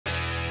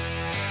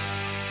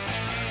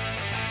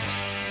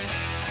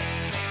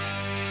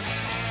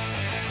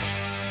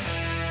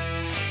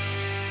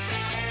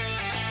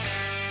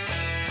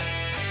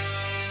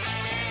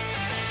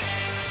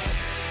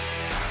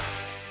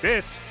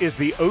This is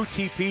the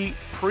OTP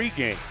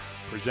Pregame,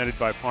 presented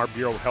by Farm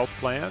Bureau Health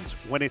Plans.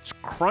 When it's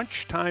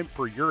crunch time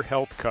for your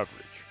health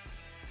coverage,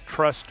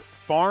 trust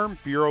Farm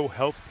Bureau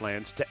Health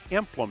Plans to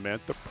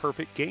implement the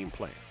perfect game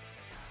plan.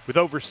 With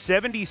over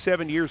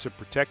 77 years of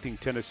protecting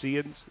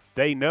Tennesseans,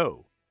 they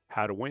know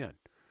how to win.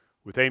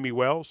 With Amie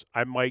Wells,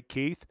 I'm Mike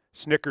Keith,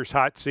 Snickers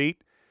Hot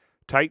Seat,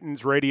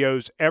 Titans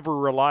Radio's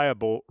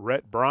ever-reliable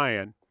Rhett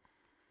Bryan.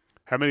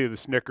 How many of the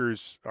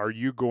Snickers are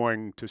you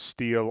going to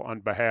steal on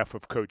behalf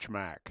of Coach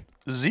Mack?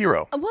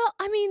 0. Well,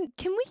 I mean,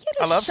 can we get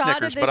a I love shot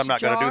Snickers, of this but I'm not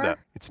going to do that.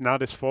 It's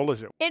not as full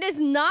as it. It is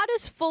not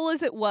as full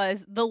as it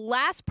was. The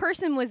last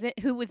person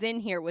who was in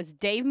here was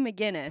Dave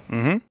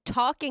McGinnis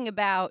talking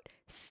about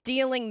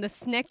stealing the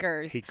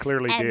Snickers. He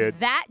clearly and did.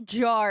 That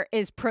jar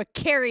is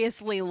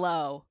precariously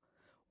low.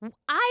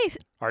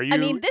 I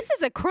mean, this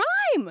is a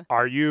crime.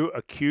 Are you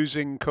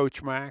accusing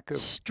Coach Mack of?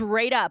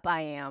 Straight up,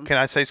 I am. Can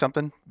I say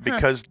something?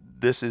 Because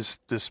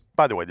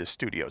by the way, this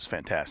studio is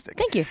fantastic.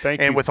 Thank you.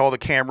 Thank you. And with all the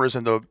cameras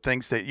and the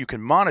things that you can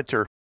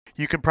monitor,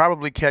 you could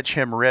probably catch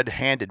him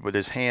red-handed with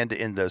his hand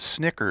in the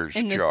Snickers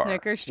jar. In the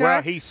Snickers jar?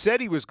 Well, he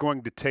said he was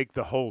going to take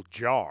the whole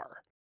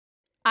jar.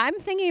 I'm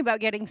thinking about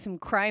getting some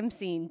crime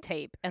scene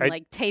tape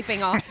and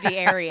taping off the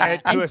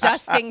area and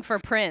dusting for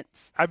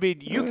prints. I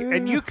mean,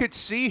 you could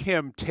see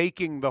him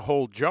taking the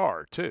whole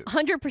jar too.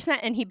 100%,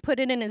 and he'd put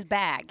it in his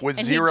bag With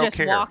and zero he'd just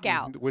care. walk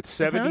out. With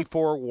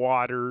 74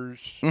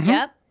 waters.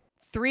 Yep.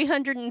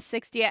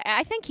 360.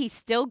 I think he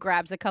still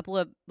grabs a couple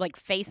of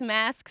face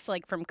masks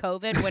from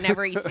COVID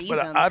whenever he sees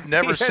them. I've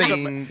never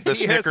seen the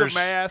he Snickers. has a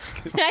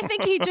mask. I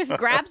think he just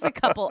grabs a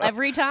couple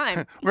every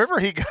time. Remember,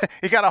 he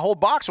got a whole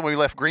box when we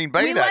left Green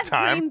Bay We that left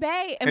time. Green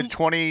Bay in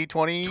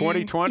 2020.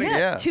 2020.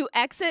 Yeah. To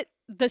exit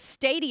the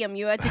stadium,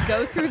 you had to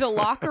go through the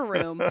locker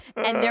room,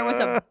 and there was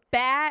a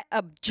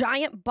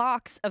giant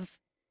box of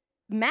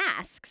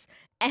masks.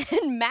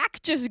 And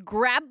Mac just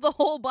grabbed the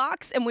whole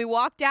box, and we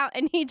walked out,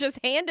 and he just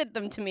handed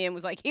them to me and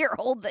was like, "Here,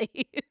 hold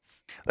these."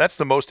 That's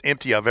the most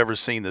empty I've ever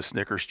seen the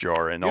Snickers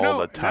jar in all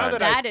the time.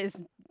 That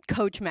is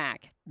Coach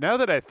Mac. Now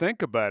that I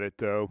think about it,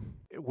 though,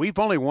 we've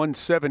only won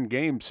 7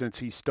 games since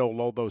he stole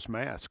all those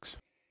masks.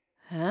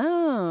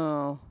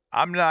 Oh.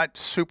 I'm not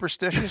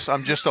superstitious.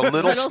 I'm just a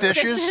little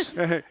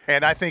stitious,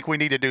 and I think we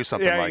need to do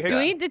something like that. Do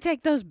we need to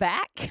take those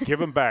back? Give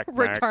them back,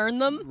 Mac. Return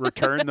them?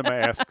 Return the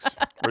masks.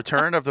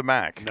 Return of the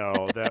Mac.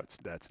 No,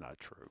 that's not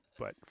true.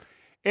 But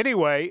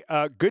anyway,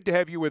 good to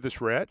have you with us,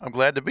 Rhett. I'm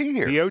glad to be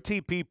here. The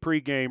OTP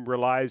pregame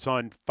relies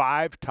on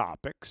 5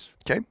 topics.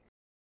 Okay.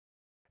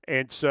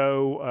 And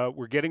so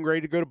we're getting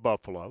ready to go to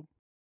Buffalo.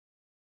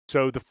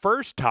 So the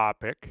first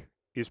topic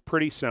is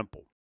pretty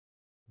simple.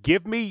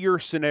 Give me your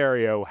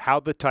scenario how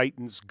the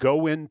Titans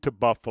go into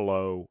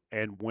Buffalo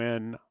and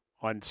win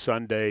on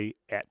Sunday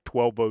at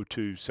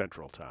 12:02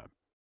 Central Time.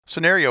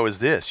 Scenario is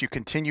this. You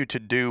continue to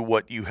do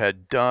what you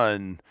had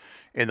done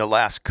in the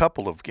last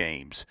couple of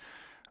games.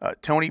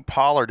 Tony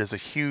Pollard is a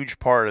huge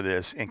part of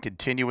this and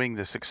continuing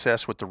the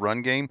success with the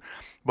run game.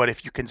 But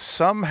if you can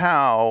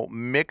somehow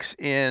mix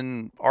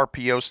in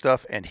RPO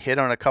stuff and hit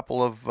on a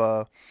couple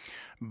of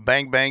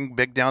bang,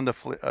 big down the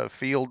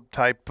field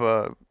type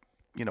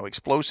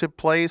explosive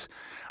plays,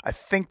 I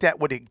think that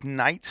would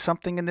ignite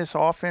something in this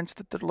offense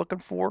that they're looking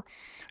for.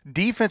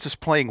 Defense is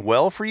playing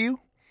well for you.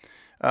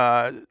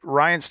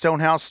 Ryan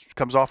Stonehouse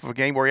comes off of a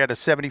game where he had a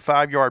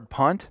 75-yard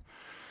punt.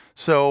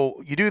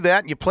 So you do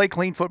that and you play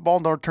clean football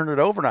and don't turn it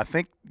over, and I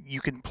think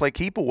you can play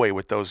keep away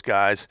with those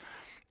guys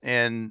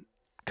and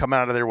come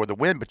out of there with a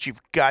win, but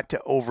you've got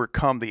to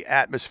overcome the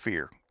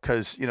atmosphere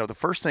because, the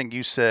first thing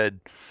you said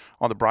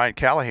on the Brian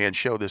Callahan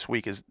show this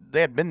week is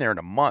they hadn't been there in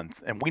a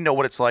month, and we know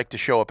what it's like to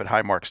show up at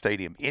Highmark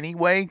Stadium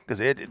anyway because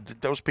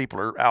those people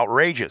are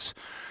outrageous.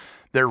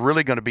 They're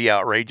really going to be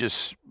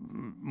outrageous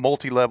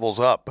multi-levels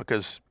up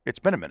because it's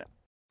been a minute.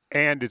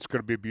 And it's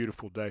going to be a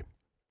beautiful day.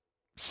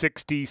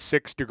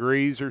 66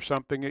 degrees or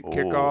something at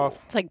kickoff.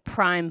 It's like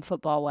prime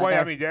football weather.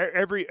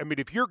 Well,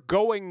 if you're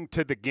going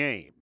to the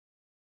game,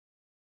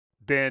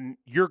 then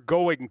you're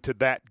going to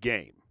that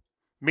game.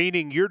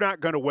 Meaning you're not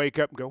going to wake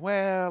up and go,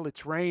 well,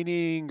 it's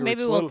raining. Or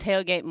Maybe we'll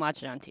tailgate and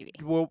watch it on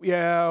TV. Well,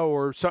 yeah,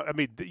 or so. I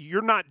mean,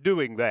 you're not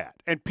doing that.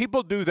 And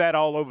people do that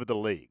all over the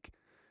league.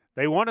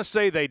 They want to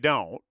say they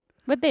don't.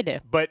 But they do.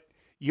 But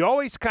you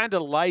always kind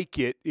of like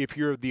it if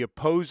you're the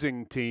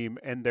opposing team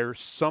and there's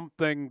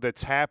something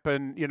that's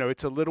happened,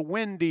 it's a little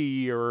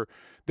windy or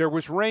there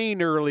was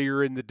rain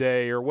earlier in the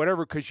day or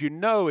whatever, because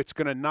it's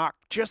going to knock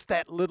just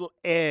that little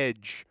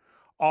edge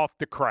off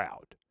the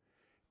crowd.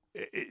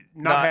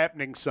 Not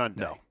happening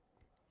Sunday. No.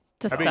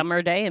 It's a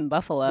summer day in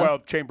Buffalo. Well,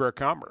 Chamber of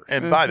Commerce.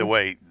 And by the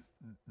way,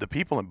 the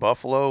people in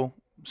Buffalo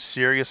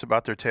serious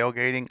about their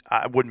tailgating.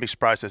 I wouldn't be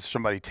surprised if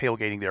somebody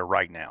tailgating there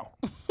right now.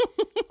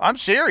 I'm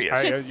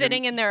serious. Just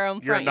sitting in their own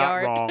front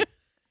yard. You're not wrong.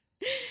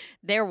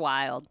 They're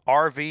wild.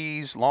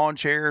 RVs, lawn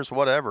chairs,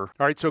 whatever.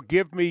 All right, so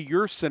give me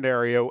your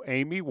scenario,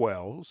 Amie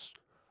Wells,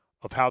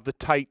 of how the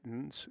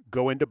Titans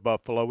go into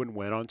Buffalo and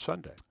win on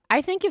Sunday.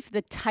 I think if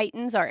the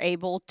Titans are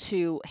able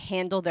to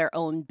handle their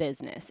own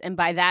business, and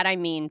by that I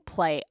mean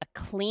play a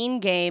clean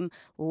game,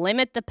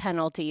 limit the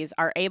penalties,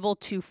 are able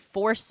to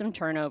force some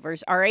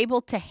turnovers, are able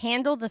to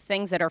handle the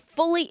things that are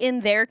fully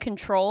in their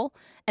control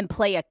and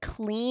play a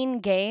clean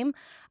game,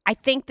 I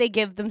think they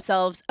give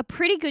themselves a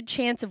pretty good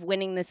chance of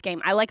winning this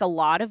game. I like a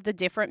lot of the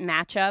different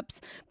matchups,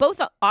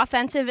 both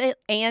offensive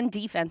and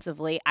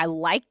defensively. I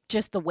like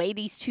just the way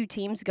these two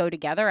teams go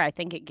together. I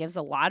think it gives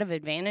a lot of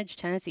advantage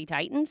Tennessee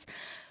Titans.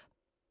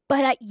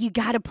 But you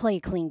got to play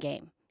a clean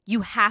game. You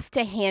have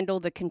to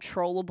handle the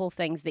controllable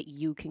things that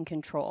you can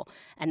control.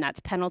 And that's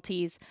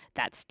penalties,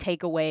 that's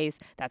takeaways,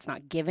 that's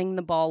not giving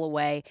the ball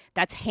away,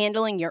 that's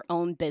handling your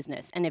own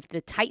business. And if the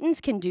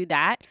Titans can do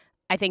that,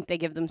 I think they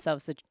give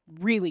themselves a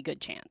really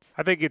good chance.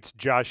 I think it's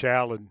Josh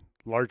Allen,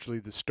 largely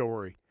the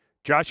story.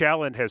 Josh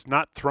Allen has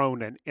not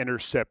thrown an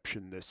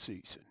interception this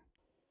season.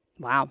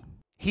 Wow.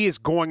 He is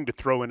going to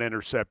throw an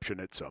interception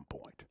at some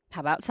point.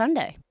 How about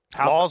Sunday?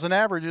 Laws and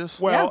averages.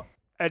 Well, Yeah.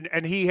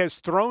 And he has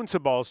thrown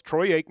some balls.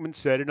 Troy Aikman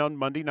said it on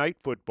Monday Night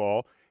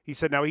Football. He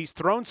said, now he's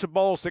thrown some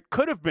balls that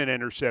could have been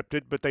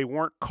intercepted, but they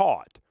weren't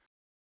caught.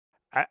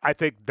 I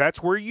think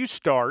that's where you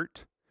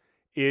start,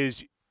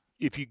 is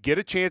if you get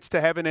a chance to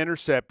have an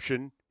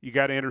interception, you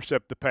got to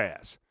intercept the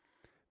pass.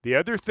 The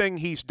other thing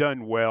he's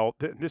done well,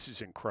 this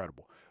is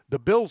incredible. The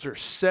Bills are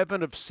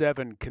 7 of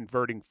 7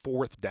 converting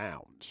fourth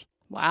downs.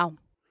 Wow.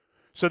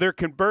 So they're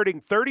converting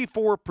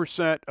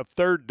 34% of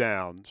third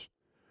downs,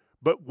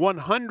 but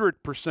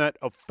 100%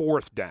 of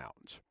fourth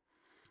downs.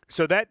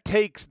 So that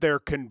takes their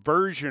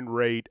conversion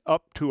rate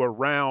up to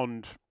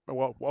around,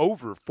 well,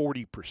 over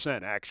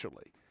 40%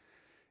 actually,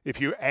 if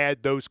you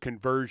add those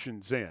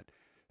conversions in.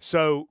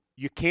 So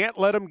you can't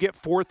let them get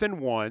 4th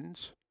and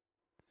 1s.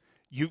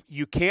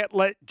 You can't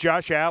let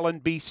Josh Allen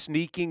be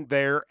sneaking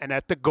there and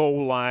at the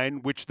goal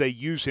line, which they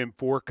use him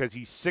for because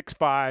he's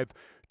 6'5",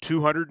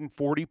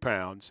 240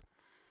 pounds.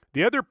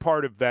 The other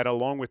part of that,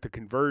 along with the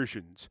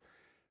conversions,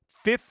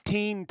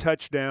 15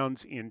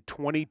 touchdowns in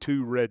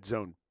 22 red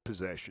zone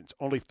possessions,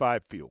 only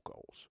 5 field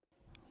goals.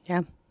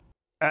 Yeah.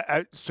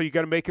 So you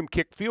got to make them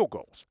kick field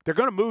goals. They're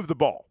going to move the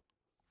ball.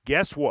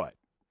 Guess what?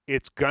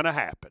 It's going to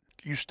happen.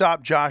 You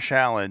stop Josh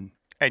Allen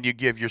and you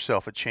give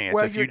yourself a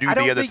chance if you do I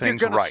don't the other think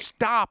things you're gonna right.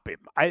 Stop him.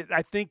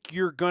 I think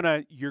you're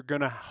gonna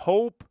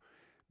hope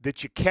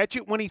that you catch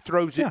it when he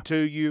throws it to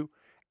you,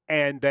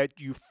 and that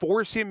you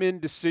force him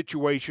into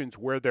situations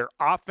where their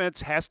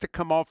offense has to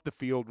come off the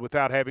field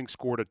without having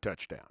scored a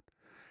touchdown.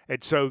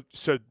 And so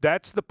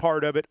that's the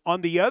part of it.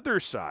 On the other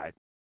side,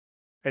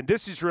 and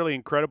this is really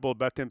incredible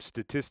about them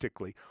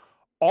statistically,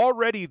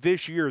 already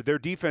this year their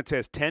defense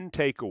has 10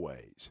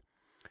 takeaways.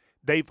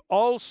 They've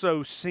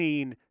also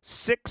seen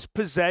 6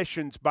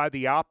 possessions by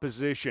the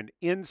opposition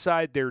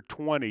inside their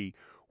 20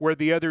 where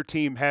the other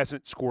team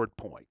hasn't scored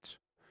points.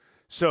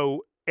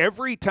 So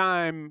every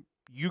time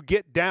you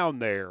get down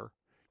there,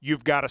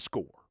 you've got to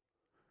score.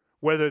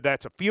 Whether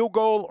that's a field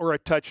goal or a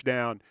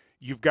touchdown,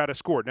 you've got to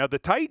score. Now, the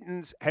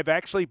Titans have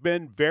actually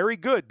been very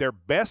good. Their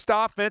best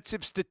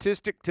offensive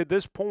statistic to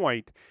this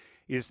point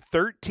is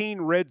 13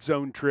 red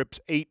zone trips,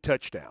 8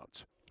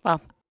 touchdowns.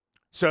 Wow.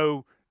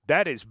 So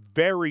that is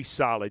very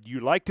solid. You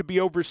like to be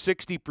over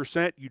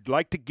 60%. You'd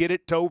like to get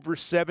it to over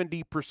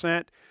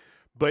 70%.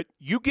 But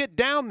you get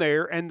down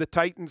there and the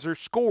Titans are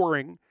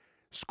scoring,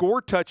 score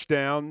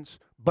touchdowns,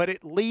 but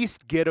at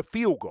least get a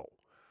field goal.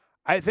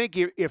 I think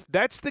if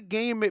that's the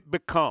game it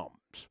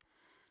becomes,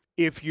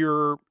 if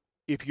you're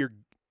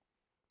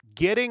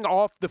getting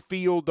off the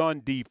field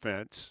on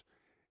defense,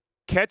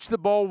 catch the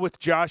ball with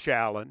Josh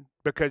Allen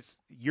because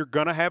you're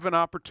going to have an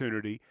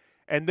opportunity,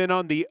 and then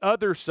on the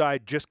other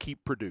side, just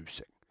keep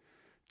producing.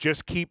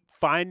 Just keep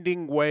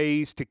finding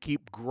ways to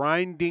keep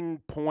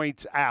grinding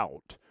points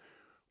out,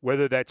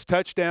 whether that's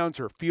touchdowns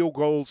or field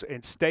goals,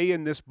 and stay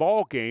in this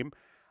ball game.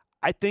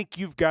 I think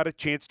you've got a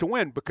chance to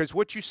win, because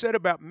what you said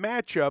about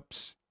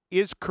matchups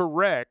is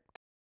correct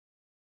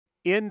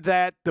in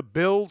that the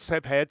Bills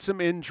have had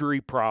some injury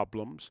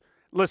problems.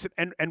 Listen,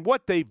 and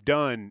what they've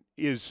done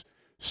is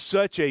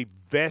such a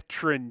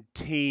veteran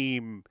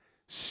team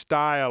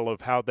style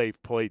of how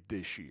they've played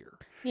this year.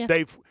 Yeah.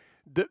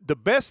 The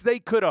best they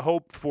could have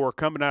hoped for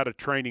coming out of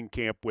training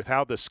camp with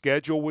how the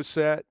schedule was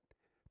set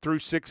through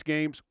 6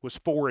 games was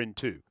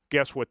 4-2.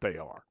 Guess what they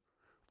are?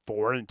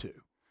 4-2.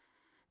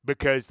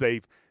 Because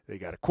they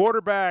got a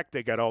quarterback,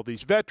 they got all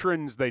these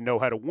veterans, they know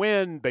how to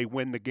win, they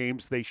win the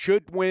games they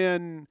should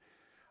win.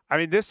 I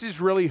mean, this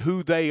is really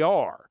who they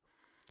are.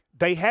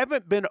 They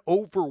haven't been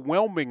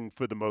overwhelming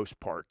for the most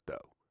part,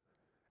 though.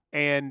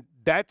 And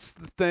that's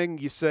the thing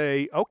you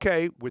say,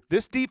 okay, with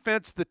this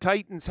defense the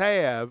Titans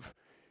have,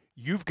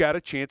 you've got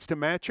a chance to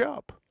match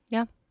up.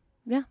 Yeah.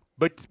 Yeah.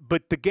 But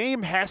the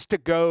game has to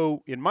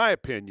go, in my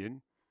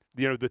opinion,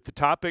 the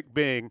topic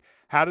being,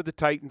 how do the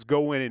Titans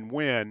go in and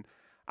win?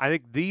 I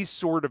think these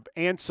sort of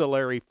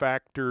ancillary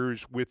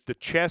factors with the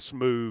chess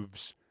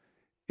moves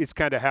is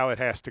kind of how it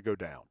has to go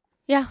down.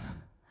 Yeah.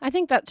 I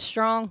think that's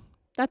strong.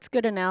 That's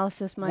good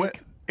analysis,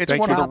 Mike. It's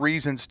one of the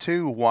reasons,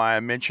 too, why I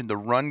mentioned the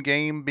run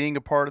game being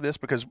a part of this,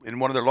 because in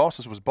one of their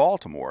losses was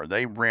Baltimore.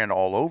 They ran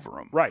all over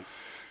them. Right.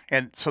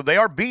 And so they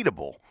are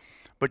beatable.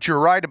 But you're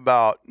right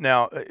about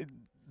now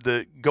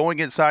the going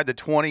inside the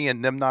 20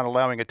 and them not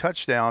allowing a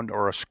touchdown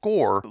or a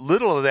score.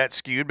 Little of that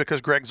skewed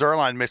because Greg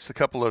Zuerlein missed a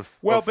couple of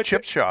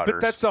chip shotters.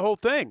 But that's the whole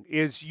thing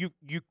is you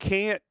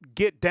can't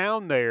get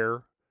down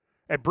there.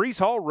 And Breece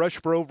Hall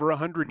rushed for over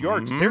 100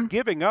 yards. Mm-hmm. They're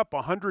giving up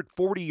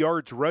 140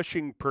 yards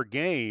rushing per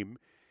game,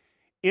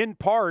 in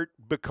part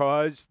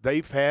because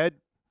they've had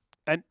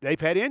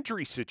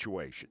injury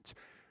situations.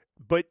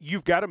 But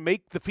you've got to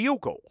make the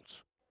field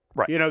goals.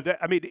 Right. You know,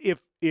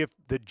 if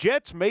the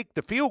Jets make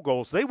the field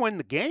goals, they win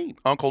the game.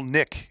 Uncle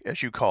Nick,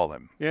 as you call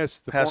him. Yes,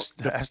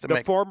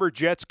 the former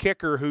Jets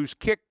kicker who's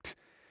kicked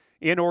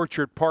in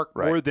Orchard Park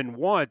more than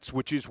once,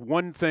 which is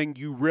one thing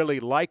you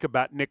really like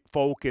about Nick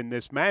Folk in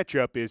this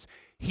matchup is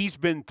he's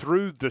been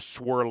through the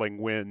swirling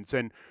winds.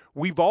 And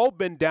we've all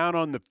been down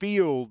on the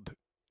field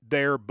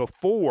there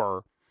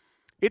before.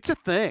 It's a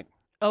thing.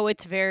 Oh,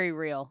 it's very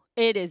real.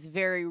 It is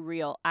very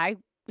real.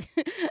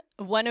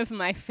 One of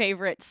my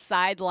favorite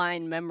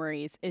sideline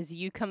memories is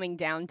you coming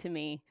down to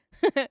me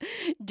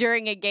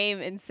during a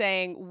game and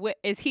saying,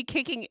 is he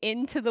kicking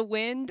into the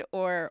wind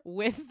or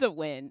with the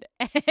wind?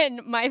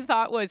 And my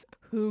thought was,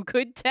 who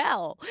could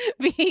tell?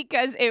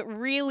 Because it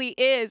really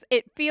is.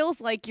 It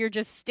feels like you're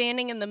just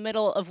standing in the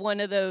middle of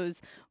one of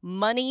those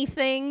money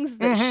things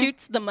that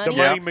shoots the money. The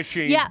money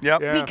machine. Yeah,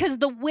 yeah, because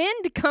the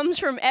wind comes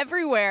from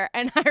everywhere.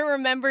 And I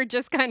remember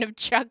just kind of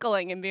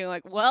chuckling and being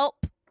like, well,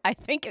 I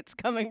think it's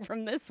coming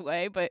from this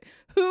way, but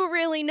who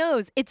really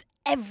knows? It's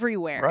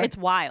everywhere. Right. It's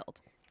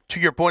wild. To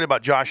your point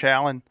about Josh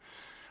Allen,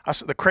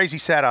 the crazy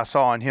stat I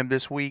saw on him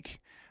this week,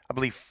 I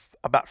believe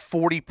about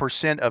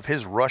 40% of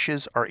his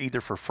rushes are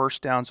either for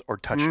first downs or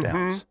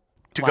touchdowns.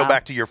 To go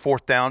back to your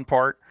fourth down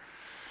part,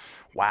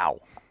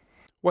 wow.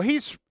 Well,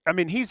 he's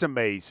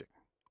amazing.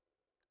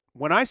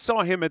 When I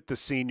saw him at the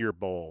Senior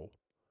Bowl,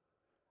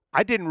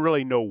 I didn't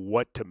really know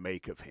what to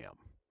make of him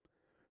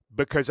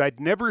because I'd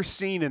never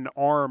seen an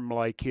arm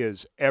like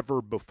his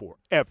ever before,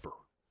 ever.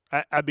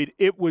 I mean,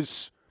 it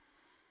was –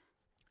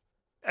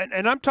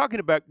 and I'm talking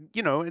about,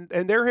 you know,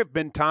 and there have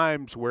been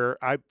times where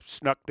I've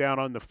snuck down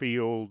on the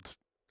field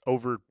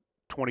over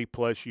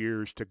 20-plus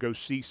years to go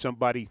see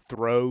somebody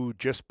throw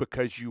just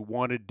because you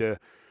wanted to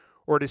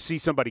 – or to see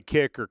somebody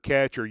kick or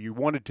catch, or you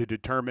wanted to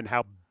determine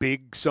how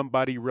big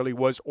somebody really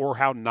was or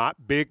how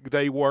not big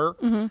they were.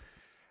 Mm-hmm.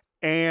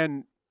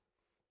 And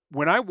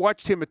when I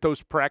watched him at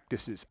those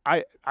practices,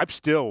 I've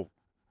still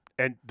 –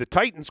 and the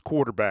Titans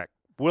quarterback,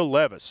 Will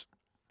Levis,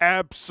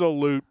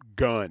 absolute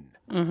gun.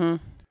 Mm-hmm.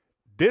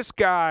 This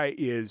guy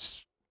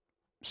is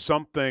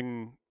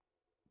something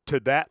to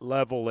that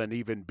level and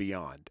even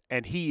beyond.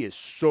 And he is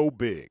so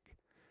big.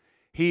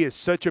 He is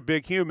such a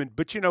big human.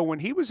 But, you know, when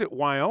he was at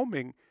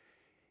Wyoming,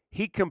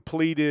 he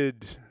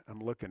completed, I'm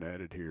looking at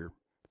it here,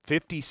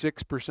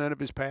 56% of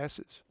his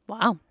passes.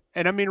 Wow.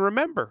 And, I mean,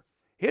 remember,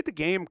 he had the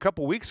game a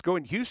couple weeks ago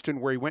in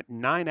Houston where he went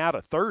 9 out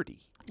of 30.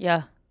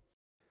 Yeah.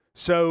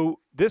 So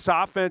this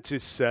offense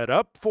is set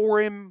up for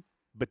him,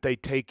 but they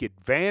take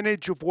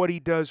advantage of what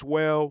he does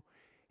well.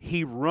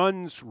 He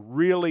runs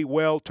really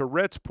well. To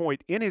Rhett's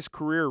point, in his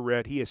career,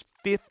 Rhett, he has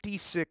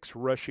 56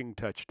 rushing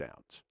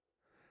touchdowns.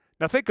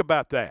 Now think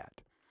about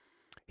that.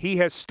 He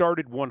has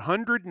started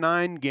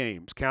 109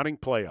 games, counting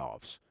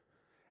playoffs,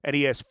 and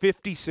he has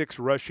 56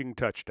 rushing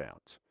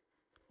touchdowns.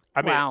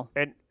 I mean, wow.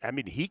 And I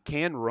mean, he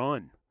can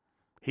run.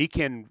 He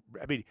can.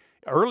 I mean,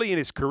 early in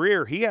his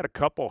career, he had a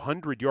couple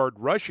 100-yard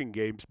rushing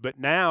games, but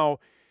now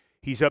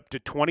he's up to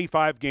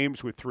 25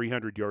 games with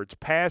 300 yards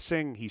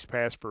passing. He's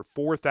passed for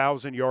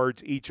 4,000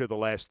 yards each of the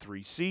last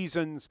 3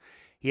 seasons.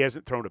 He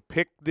hasn't thrown a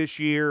pick this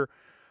year.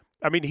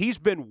 I mean, he's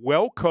been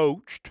well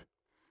coached,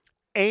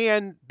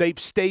 and they've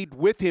stayed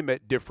with him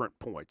at different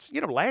points.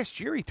 You know, last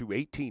year he threw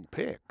 18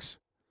 picks.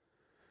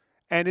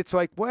 And it's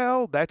like,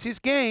 well, that's his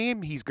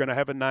game. He's going to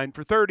have a 9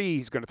 for 30.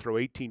 He's going to throw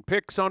 18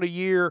 picks on a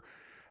year.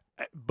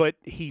 But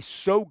he's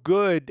so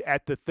good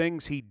at the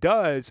things he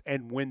does,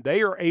 and when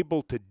they are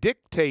able to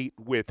dictate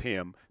with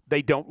him,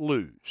 they don't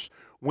lose.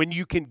 When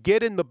you can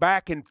get in the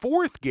back and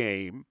forth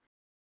game,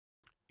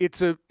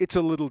 it's a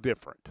little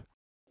different.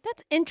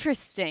 That's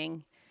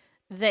interesting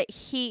that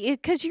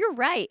because you're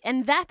right,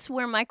 and that's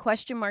where my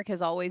question mark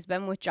has always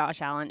been with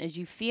Josh Allen, is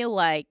you feel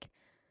like,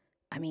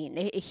 I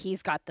mean,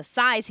 he's got the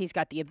size, he's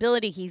got the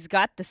ability, he's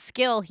got the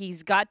skill,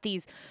 he's got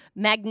these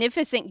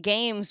magnificent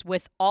games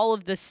with all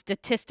of the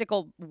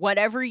statistical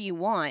whatever you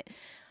want.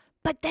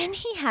 But then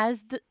he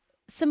has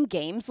some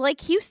games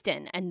like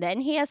Houston, and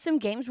then he has some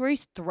games where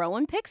he's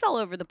throwing picks all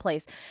over the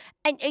place.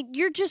 And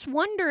you're just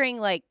wondering,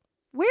 like,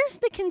 where's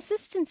the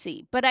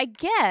consistency? But I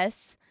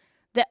guess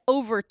that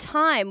over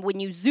time, when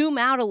you zoom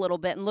out a little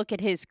bit and look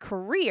at his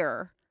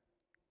career,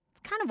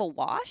 kind of a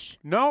wash?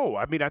 No,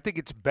 I mean, I think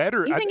it's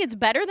better. You think it's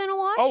better than a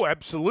wash? Oh,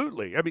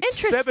 absolutely. I mean,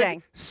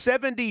 interesting.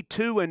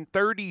 72 and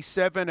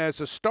 37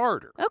 as a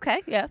starter.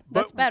 Okay, yeah,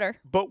 that's better.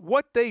 But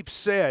what they've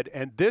said,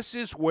 and this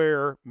is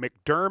where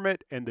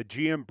McDermott and the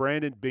GM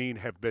Brandon Beane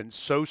have been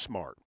so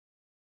smart.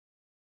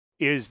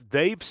 is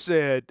they've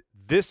said,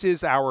 this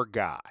is our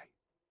guy.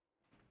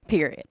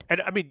 Period.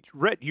 And, I mean,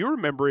 Rhett, you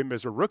remember him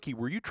as a rookie.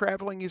 Were you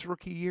traveling his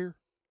rookie year?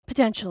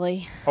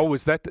 Potentially. Oh,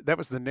 was that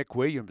was the Nick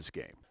Williams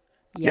game?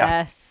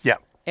 Yes. Yeah.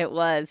 It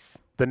was.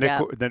 The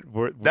Nick. Yeah.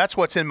 That's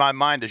what's in my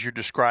mind as you're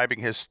describing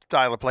his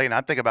style of play, and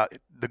I think about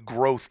the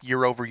growth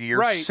year over year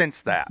Right.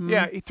 since that.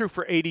 Yeah, he threw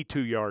for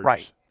 82 yards.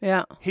 Right.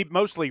 Yeah. He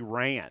mostly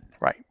ran.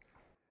 Right.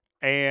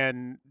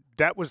 And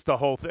that was the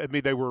whole thing. I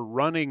mean, they were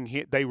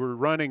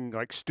running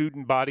like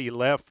student body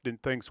left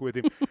and things with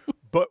him.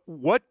 But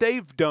what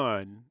they've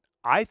done,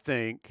 I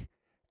think,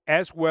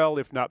 as well,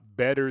 if not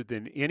better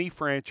than any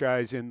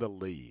franchise in the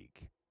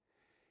league,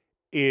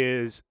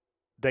 is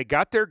they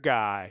got their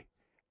guy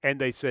and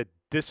they said,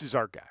 this is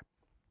our guy.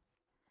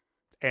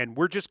 And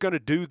we're just going to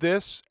do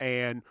this,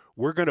 and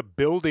we're going to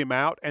build him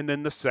out. And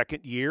then the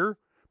second year,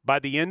 by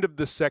the end of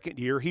the second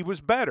year, he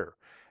was better.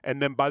 And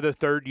then by the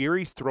third year,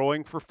 he's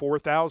throwing for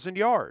 4,000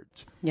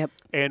 yards. Yep.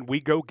 And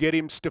we go get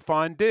him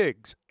Stephon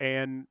Diggs,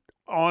 and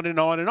on and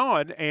on and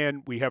on.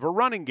 And we have a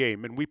running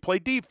game, and we play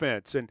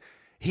defense. And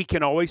he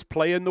can always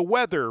play in the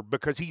weather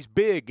because he's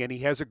big and he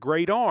has a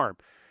great arm.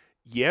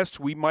 Yes,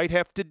 we might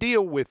have to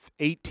deal with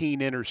 18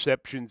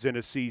 interceptions in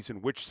a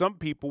season, which some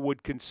people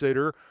would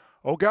consider,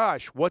 oh,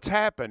 gosh, what's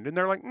happened? And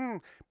they're like,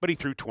 but he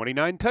threw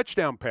 29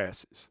 touchdown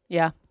passes.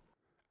 Yeah.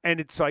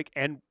 And it's like,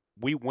 and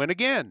we win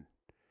again.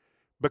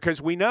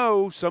 Because we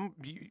know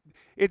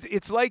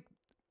it's like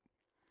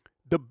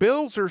the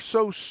Bills are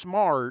so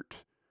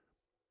smart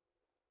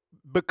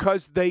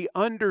because they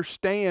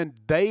understand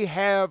they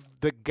have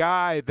the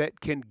guy that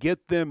can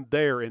get them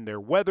there in their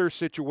weather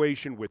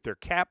situation, with their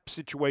cap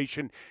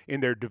situation,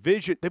 in their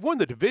division. They've won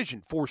the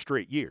division 4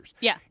 straight years.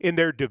 Yeah. In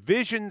their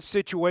division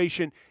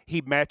situation,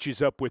 he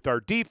matches up with our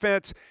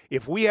defense.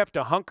 If we have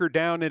to hunker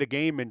down in a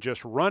game and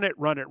just run it,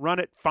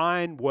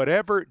 fine,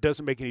 whatever, it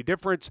doesn't make any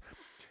difference.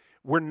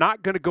 We're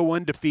not going to go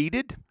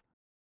undefeated,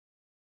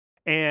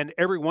 and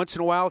every once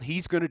in a while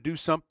he's going to do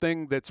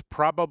something that's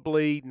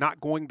probably not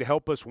going to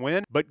help us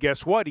win. But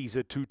guess what? He's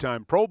a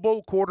 2-time Pro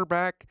Bowl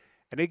quarterback.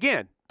 And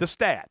again, the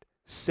stat,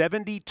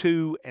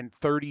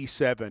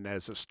 72-37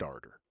 as a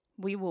starter.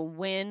 We will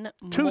win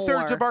more.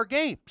 2/3 of our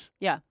games.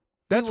 Yeah.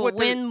 That's we will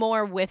win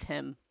more with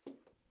him.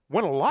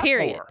 Win a lot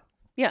Period. more.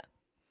 Yeah.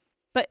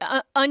 But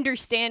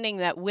understanding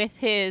that with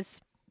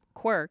his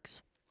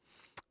quirks,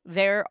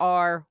 there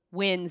are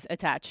wins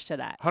attached to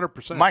that.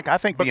 100%. Mike, I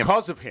think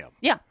because of him.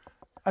 Yeah.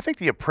 I think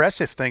the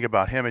impressive thing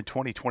about him in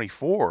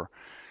 2024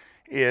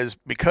 is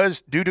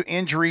because due to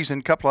injuries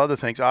and a couple other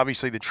things,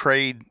 obviously the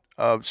trade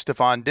of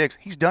Stephon Diggs,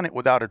 he's done it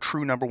without a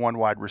true number 1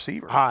 wide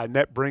receiver. And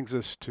that brings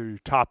us to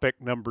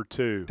topic number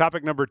 2.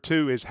 Topic number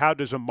 2 is, how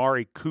does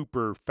Amari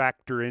Cooper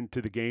factor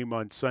into the game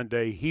on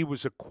Sunday? He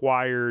was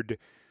acquired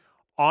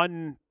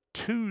on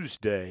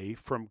Tuesday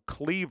from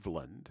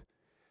Cleveland,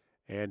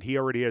 and he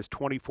already has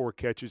 24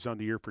 catches on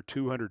the year for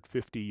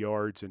 250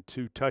 yards and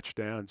 2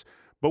 touchdowns.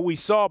 But we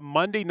saw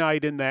Monday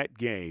night in that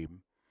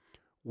game,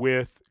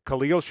 with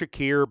Khalil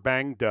Shakir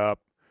banged up,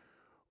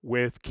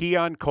 with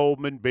Keon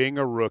Coleman being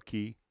a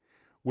rookie,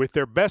 with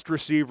their best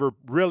receiver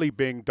really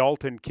being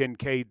Dalton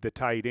Kincaid, the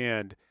tight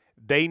end,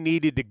 they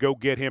needed to go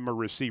get him a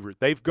receiver.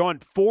 They've gone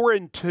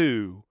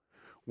 4-2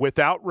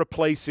 without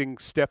replacing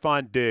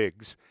Stephon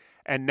Diggs,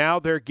 and now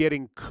they're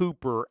getting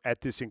Cooper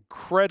at this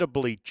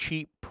incredibly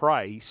cheap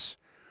price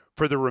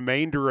for the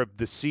remainder of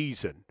the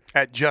season.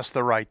 At just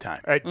the right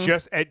time. At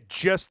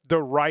just the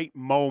right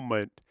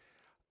moment.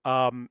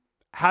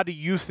 How do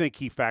you think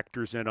he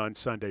factors in on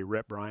Sunday,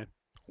 Rhett, Bryan?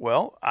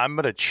 Well, I'm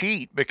going to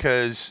cheat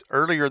because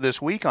earlier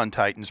this week on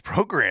Titans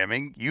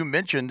programming, you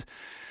mentioned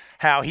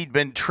how he'd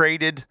been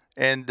traded,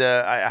 and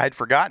I had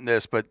forgotten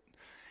this, but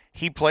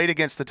he played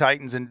against the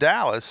Titans in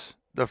Dallas,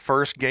 the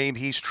first game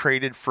he's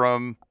traded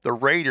from the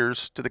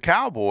Raiders to the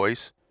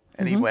Cowboys,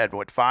 and he had,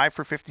 5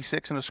 for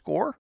 56 and a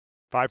score?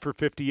 5 for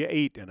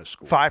 58 and a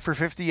score. 5 for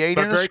 58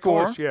 but and a very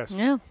score. Close, yes.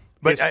 Yeah.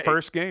 But his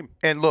first game.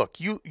 And look,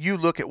 you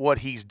look at what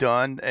he's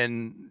done,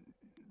 and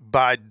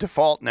by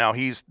default now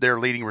he's their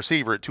leading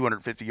receiver at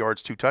 250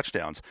 yards, 2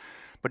 touchdowns.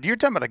 But you're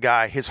talking about a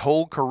guy, his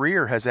whole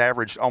career has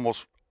averaged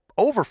almost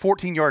over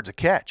 14 yards a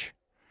catch.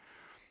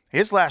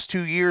 His last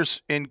 2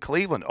 years in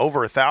Cleveland, over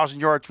 1,000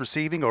 yards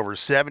receiving, over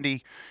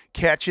 70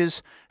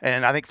 catches,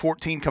 and I think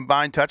 14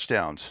 combined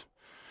touchdowns.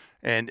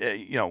 And,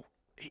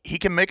 he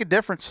can make a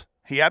difference.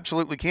 He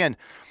absolutely can.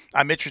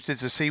 I'm interested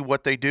to see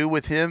what they do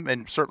with him,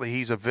 and certainly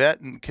he's a vet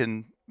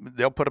and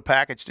they'll put a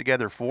package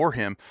together for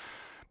him.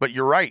 But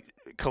you're right.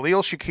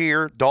 Khalil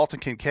Shakir, Dalton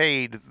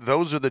Kincaid,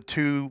 those are the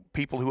 2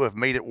 people who have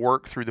made it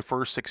work through the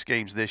first 6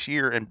 games this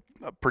year, and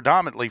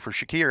predominantly for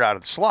Shakir out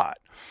of the slot.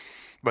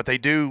 But they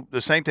do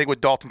the same thing with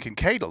Dalton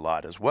Kincaid a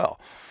lot as well.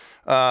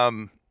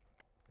 Keon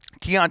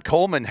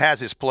Coleman has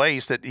his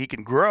place that he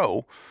can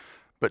grow,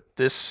 but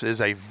this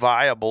is a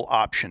viable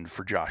option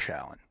for Josh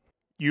Allen.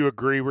 You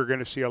agree we're going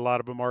to see a lot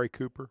of Amari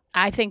Cooper?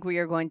 I think we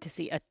are going to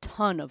see a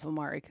ton of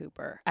Amari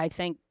Cooper. I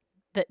think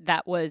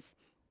that was,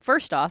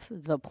 first off,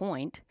 the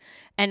point.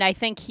 And I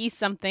think he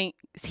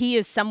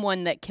is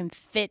someone that can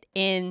fit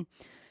in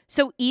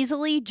so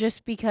easily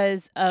just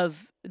because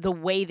of the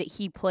way that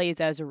he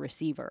plays as a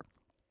receiver.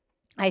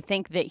 I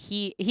think that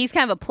he's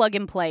kind of a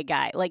plug-and-play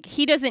guy. Like,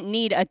 he doesn't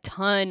need a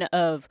ton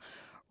of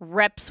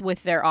reps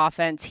with their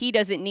offense. He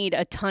doesn't need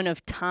a ton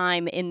of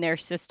time in their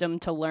system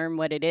to learn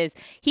what it is.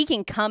 He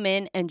can come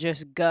in and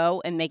just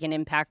go and make an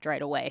impact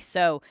right away.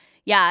 So,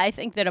 yeah, I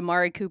think that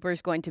Amari Cooper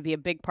is going to be a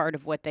big part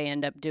of what they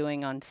end up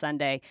doing on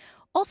Sunday.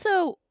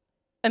 Also,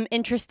 I'm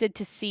interested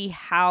to see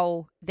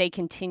how they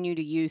continue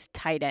to use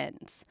tight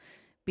ends,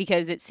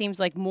 because it seems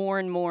like more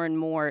and more and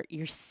more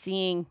you're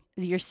seeing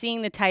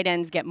the tight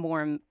ends get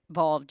more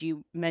involved.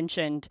 You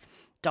mentioned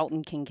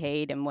Dalton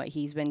Kincaid and what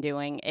he's been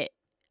doing.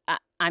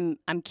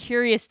 I'm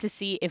curious to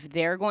see if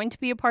they're going to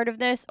be a part of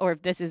this or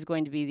if this is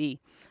going to be the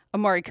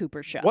Amari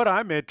Cooper show. What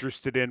I'm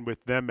interested in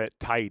with them at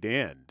tight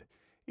end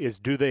is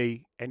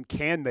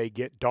can they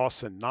get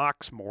Dawson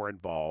Knox more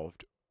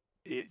involved?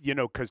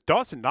 Because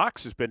Dawson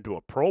Knox has been to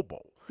a Pro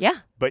Bowl.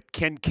 Yeah. But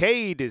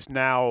Kincaid is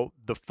now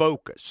the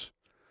focus.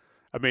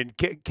 I mean,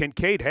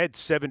 Kincaid had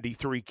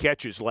 73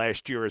 catches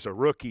last year as a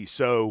rookie.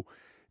 So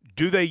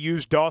do they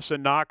use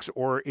Dawson Knox,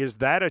 or is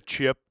that a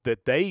chip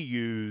that they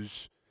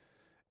use,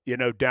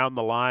 down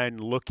the line,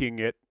 looking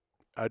at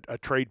a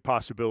trade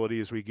possibility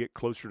as we get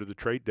closer to the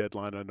trade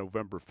deadline on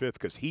November 5th?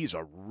 Because he's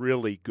a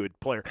really good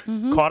player.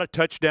 Mm-hmm. Caught a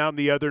touchdown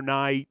the other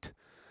night.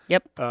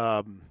 Yep.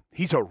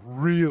 He's a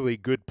really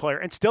good player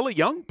and still a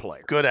young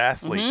player. Good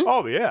athlete. Mm-hmm.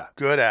 Oh, yeah.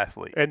 Good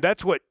athlete. And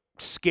that's what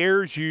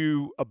scares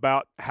you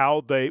about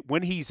how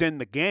when he's in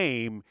the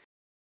game,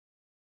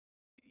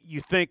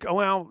 you think, oh,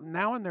 well,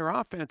 now in their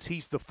offense,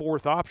 he's the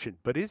fourth option.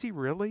 But is he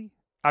really?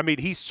 I mean,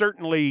 he's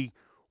certainly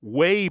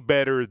way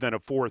better than a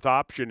fourth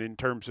option in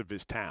terms of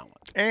his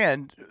talent.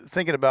 And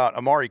thinking about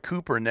Amari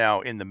Cooper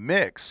now in the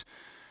mix,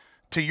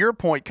 to your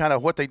point, kind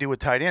of what they do with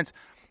tight ends,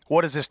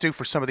 what does this do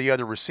for some of the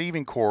other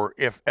receiving core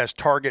as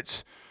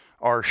targets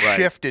are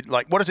shifted?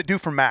 Like, what does it do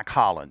for Mac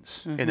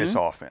Hollins in this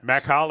offense?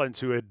 Mac Hollins,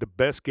 who had the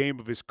best game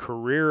of his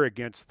career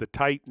against the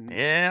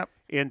Titans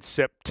in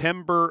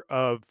September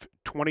of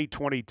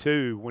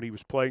 2022 when he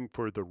was playing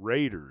for the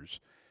Raiders.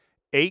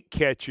 8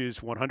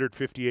 catches,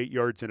 158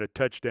 yards, and a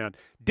touchdown.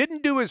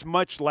 Didn't do as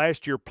much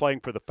last year playing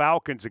for the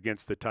Falcons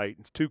against the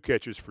Titans, 2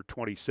 catches for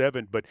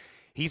 27, but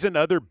he's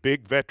another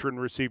big veteran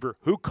receiver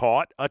who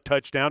caught a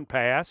touchdown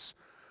pass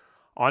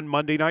on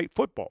Monday Night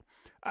Football.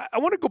 I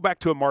want to go back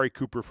to Amari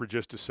Cooper for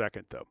just a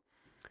second, though.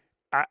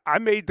 I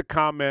made the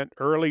comment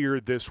earlier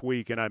this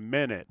week, and I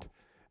meant it,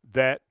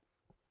 that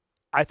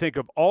I think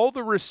of all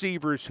the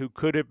receivers who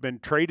could have been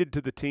traded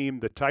to the team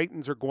the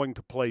Titans are going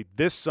to play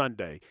this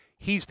Sunday,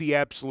 he's the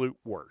absolute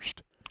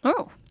worst.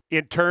 Oh.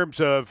 In terms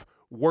of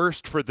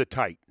worst for the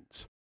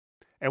Titans.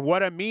 And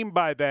what I mean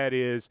by that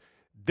is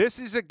this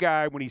is a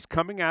guy, when he's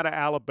coming out of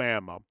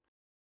Alabama,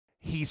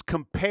 he's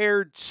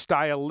compared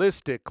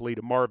stylistically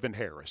to Marvin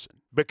Harrison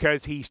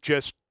because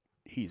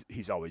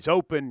he's always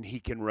open. He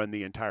can run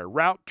the entire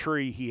route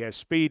tree. He has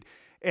speed.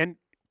 And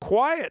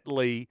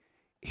quietly,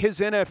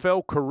 his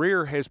NFL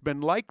career has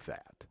been like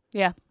that.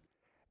 Yeah.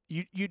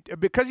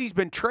 Because he's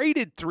been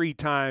traded 3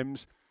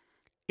 times,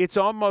 it's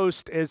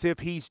almost as if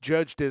he's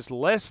judged as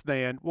less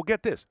than, well,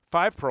 get this,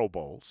 5 Pro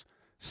Bowls,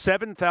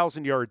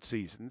 7,000-yard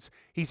seasons.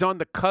 He's on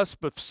the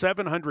cusp of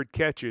 700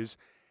 catches,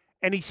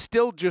 and he's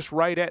still just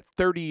right at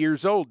 30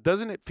 years old.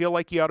 Doesn't it feel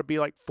like he ought to be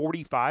like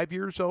 45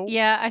 years old?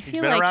 Yeah, I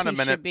feel like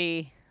he should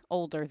be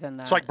older than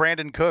that. It's like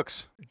Brandon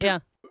Cooks. Yeah.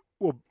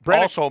 Well,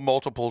 also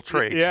multiple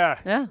trades.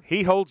 Yeah.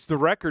 He holds the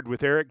record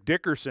with Eric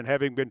Dickerson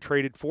having been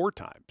traded 4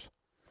 times.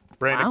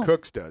 Brandon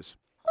Cooks does.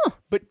 Huh.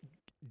 But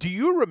do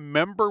you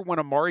remember when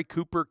Amari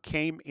Cooper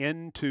came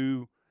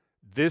into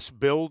this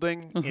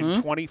building in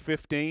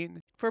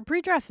 2015? For a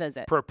pre-draft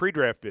visit. For a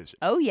pre-draft visit.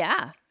 Oh,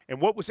 yeah.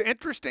 And what was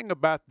interesting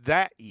about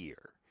that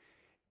year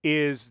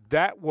is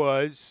that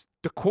was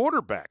the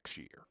quarterback's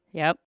year.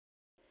 Yep.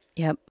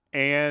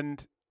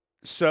 And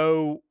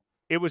so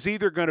it was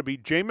either going to be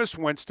Jameis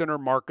Winston or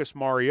Marcus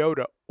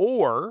Mariota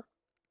or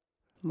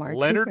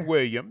Leonard Cooper.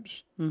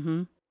 Williams,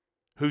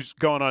 who's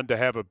gone on to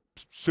have a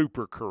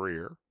super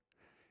career,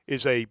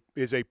 is a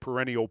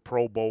perennial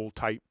Pro Bowl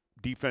type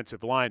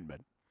defensive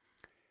lineman,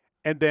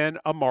 and then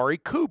Amari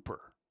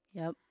Cooper.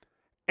 Yep.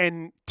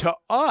 And to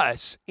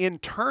us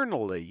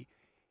internally,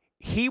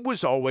 he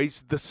was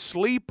always the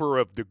sleeper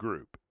of the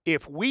group.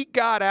 If we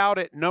got out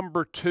at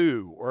number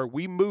 2 or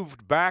we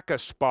moved back a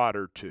spot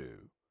or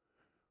 2,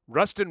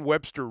 Rustin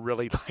Webster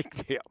really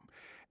liked him.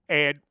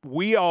 And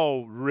we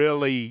all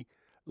really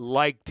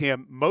liked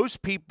him.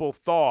 Most people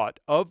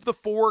thought of the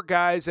 4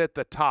 guys at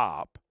the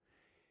top,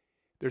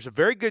 there's a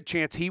very good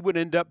chance he would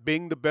end up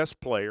being the best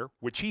player,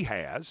 which he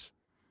has,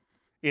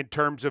 in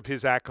terms of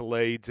his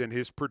accolades and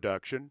his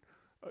production.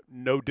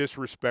 No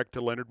disrespect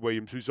to Leonard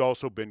Williams, who's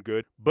also been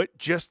good, but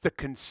just the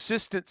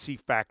consistency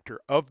factor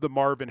of the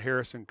Marvin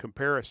Harrison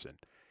comparison.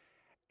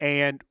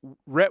 And,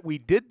 Rhett, we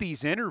did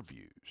these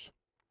interviews,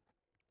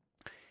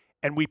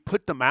 and we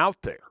put them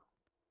out there,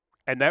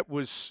 and that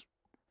was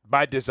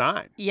by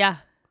design. Yeah.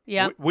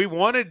 We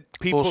wanted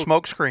people. Little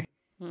smoke screen.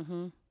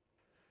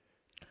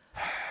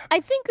 I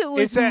think it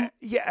was. Is that?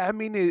 Yeah, I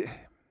mean,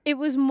 It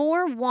was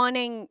more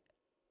wanting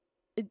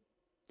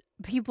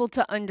people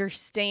to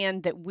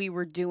understand that we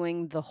were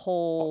doing the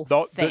whole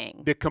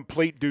thing. The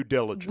complete due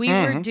diligence.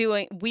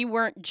 We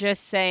weren't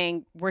just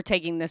saying we're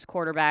taking this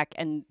quarterback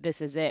and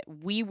this is it.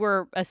 We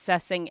were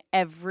assessing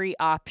every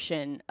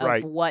option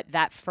of what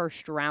that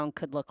first round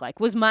could look like.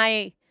 Was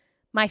my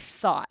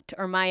thought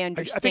or my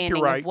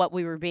understanding of what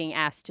we were being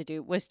asked to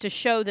do was to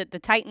show that the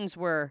Titans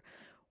were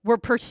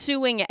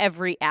pursuing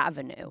every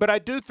avenue. But I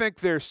do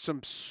think there's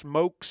some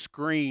smoke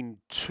screen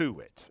to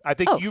it. I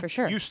think for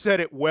sure. You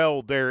said it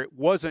well there. It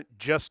wasn't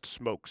just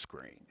smoke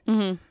screen.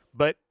 Mm-hmm.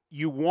 But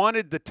you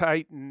wanted the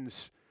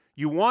Titans,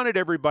 you wanted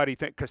everybody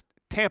to think, because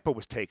Tampa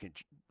was taking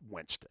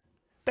Winston.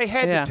 They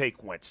had to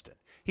take Winston.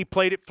 He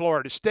played at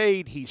Florida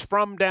State. He's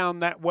from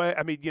down that way.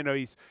 I mean,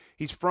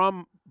 he's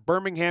from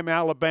Birmingham,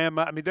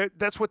 Alabama. I mean,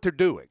 that's what they're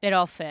doing. It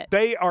all fit.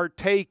 They are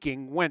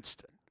taking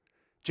Winston.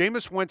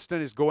 Jameis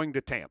Winston is going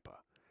to Tampa.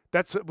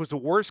 That was the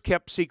worst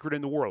kept secret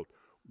in the world.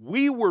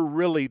 We were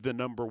really the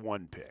number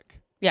one pick.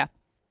 Yeah.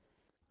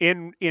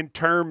 In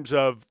terms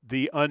of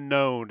the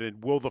unknown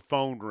and will the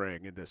phone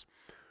ring and this.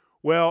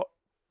 Well,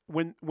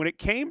 when it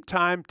came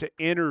time to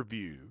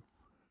interview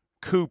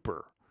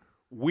Cooper,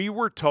 we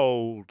were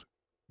told,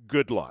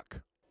 good luck.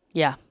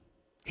 Yeah.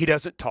 He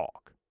doesn't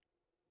talk.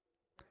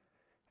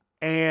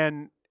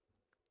 And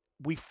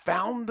we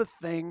found the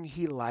thing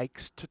he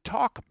likes to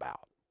talk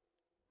about,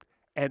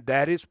 and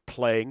that is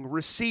playing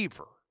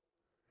receiver.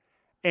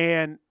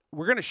 And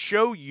we're going to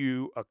show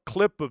you a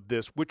clip of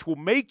this, which will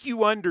make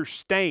you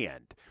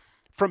understand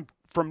from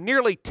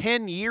nearly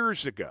 10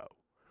 years ago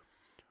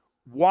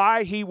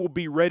why he will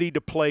be ready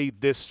to play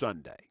this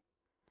Sunday.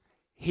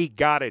 He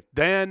got it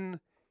then.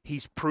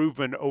 He's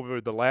proven over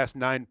the last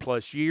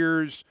 9+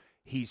 years.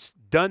 He's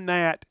done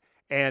that.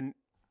 And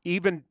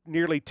even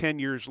nearly 10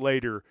 years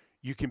later,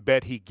 you can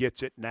bet he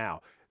gets it now.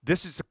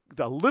 This is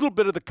a little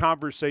bit of the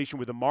conversation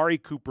with Amari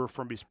Cooper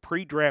from his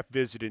pre-draft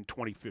visit in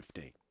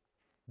 2015.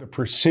 The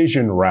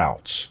precision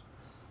routes,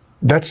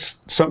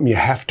 that's something you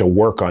have to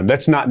work on.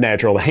 That's not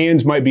natural. The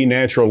hands might be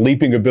natural,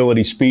 leaping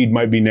ability, speed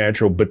might be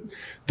natural, but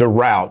the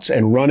routes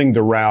and running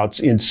the routes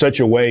in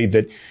such a way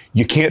that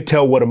you can't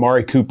tell what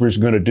Amari Cooper is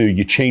going to do.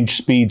 You change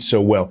speed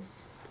so well.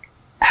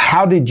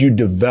 How did you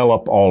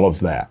develop all of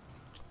that?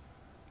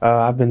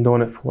 I've been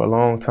doing it for a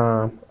long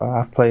time.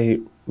 I've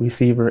played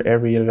receiver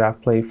every year that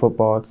I've played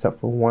football, except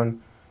for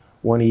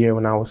one year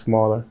when I was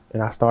smaller,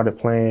 and I started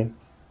playing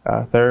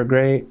third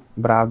grade,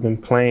 but I've been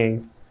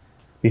playing,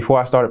 before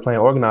I started playing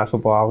organized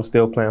football, I was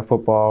still playing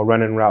football,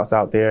 running routes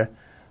out there.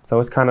 So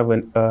it's kind of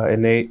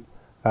innate.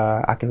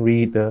 I can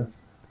read the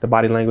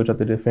body language of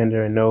the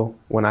defender and know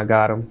when I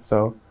got him.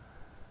 So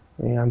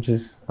yeah, I'm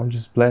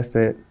just blessed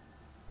that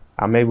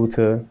I'm able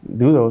to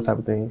do those type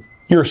of things.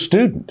 You're a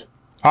student.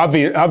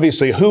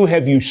 Obviously, who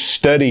have you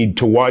studied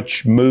to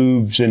watch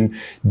moves and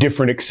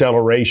different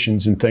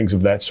accelerations and things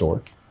of that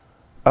sort?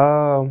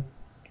 Well,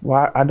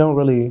 I don't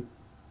really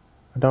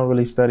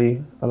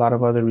study a lot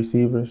of other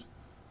receivers.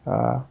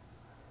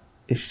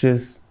 It's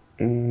just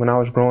when I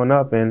was growing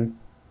up and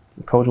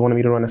coach wanted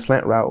me to run a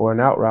slant route or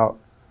an out route,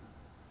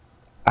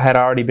 I had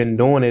already been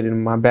doing it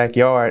in my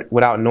backyard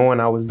without knowing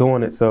I was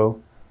doing it. So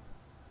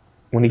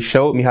when he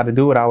showed me how to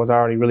do it, I was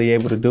already really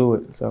able to do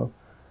it. So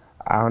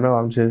I don't know.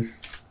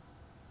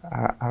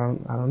 I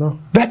don't know.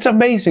 That's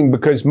amazing,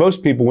 because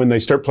most people, when they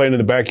start playing in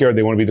the backyard,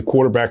 they want to be the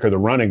quarterback or the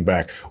running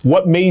back.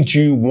 What made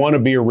you want to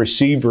be a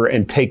receiver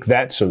and take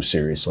that so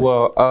seriously?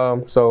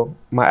 Well, so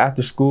my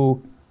after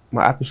school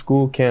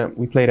camp,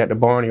 we played at the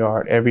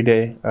barnyard every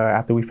day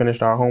after we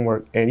finished our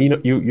homework. And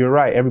you're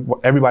right.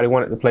 Everybody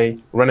wanted to play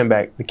running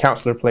back. The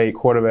counselor played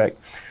quarterback,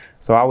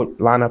 so I would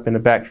line up in the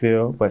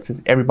backfield. But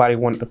since everybody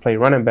wanted to play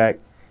running back,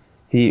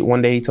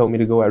 one day he told me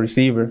to go at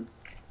receiver.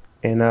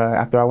 And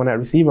after I went at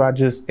receiver, I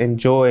just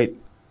enjoyed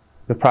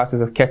the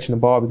process of catching the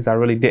ball, because I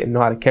really didn't know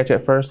how to catch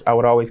at first. I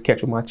would always catch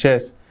with my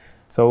chest.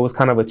 So it was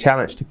kind of a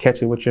challenge to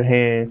catch it with your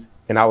hands.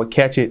 And I would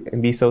catch it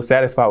and be so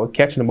satisfied with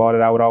catching the ball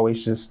that I would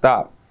always just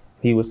stop.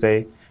 He would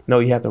say, no,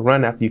 you have to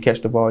run after you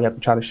catch the ball. You have to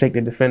try to shake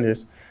the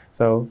defenders.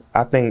 So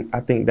I think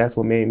that's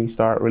what made me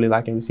start really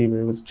liking receiver.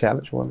 It was a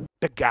challenge for me.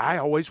 The guy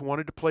always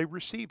wanted to play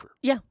receiver.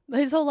 Yeah,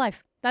 his whole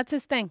life. That's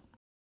his thing.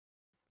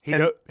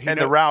 The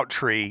route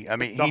tree. I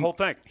mean, the whole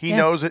thing. He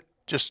knows it.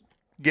 Just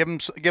give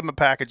him a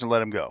package and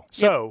let him go.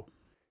 So,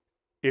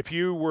 if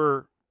you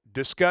were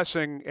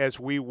discussing,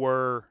 as we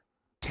were,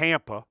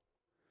 Tampa,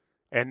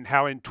 and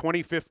how in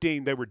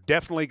 2015 they were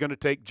definitely going to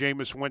take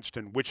Jameis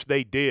Winston, which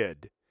they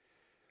did,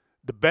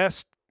 the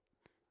best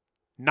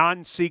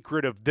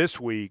non-secret of this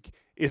week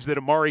is that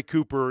Amari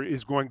Cooper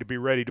is going to be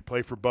ready to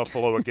play for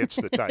Buffalo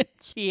against the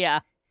Titans.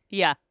 Yeah,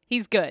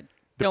 he's good.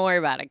 Don't worry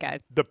about it, guys.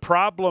 The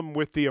problem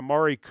with the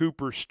Amari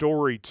Cooper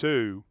story,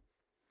 too,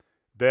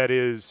 that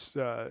is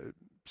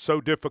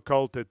so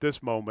difficult at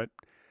this moment,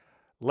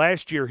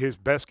 last year his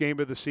best game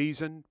of the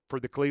season for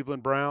the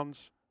Cleveland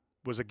Browns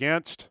was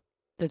against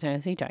the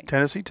Tennessee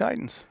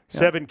Titans.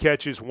 7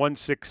 catches,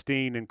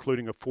 116,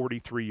 including a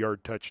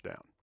 43-yard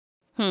touchdown.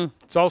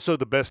 It's also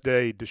the best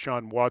day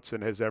Deshaun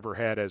Watson has ever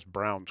had as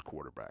Browns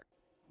quarterback.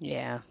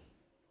 Yeah.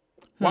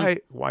 Why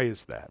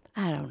is that?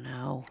 I don't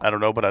know. I don't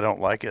know, but I don't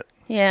like it.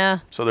 Yeah.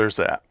 So there's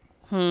that.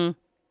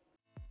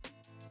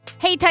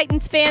 Hey,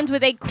 Titans fans,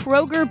 with a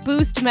Kroger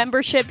Boost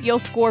membership, you'll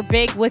score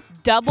big with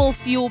double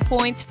fuel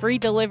points, free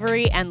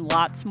delivery, and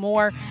lots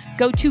more.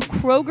 Go to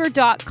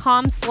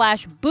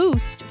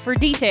Kroger.com/boost for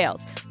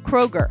details.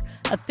 Kroger,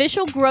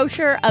 official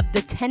grocer of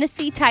the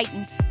Tennessee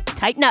Titans.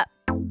 Tighten up.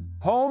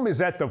 Home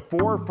is at the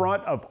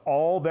forefront of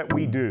all that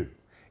we do.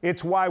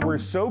 It's why we're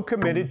so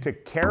committed to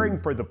caring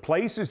for the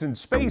places and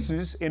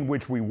spaces in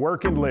which we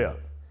work and live.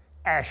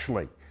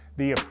 Ashley,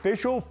 the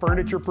official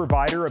furniture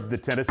provider of the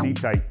Tennessee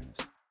Titans.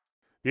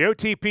 The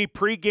OTP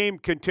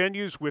pregame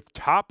continues with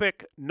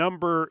topic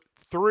number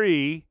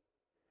 3,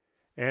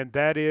 and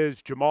that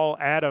is Jamal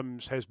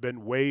Adams has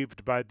been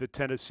waived by the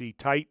Tennessee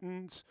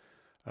Titans.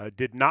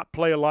 Did not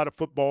play a lot of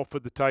football for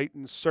the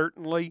Titans,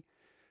 certainly.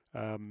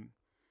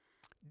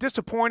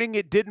 Disappointing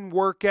it didn't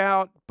work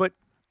out, but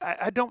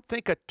I don't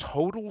think a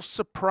total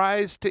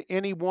surprise to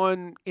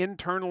anyone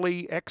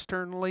internally,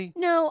 externally.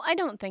 No, I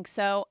don't think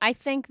so. I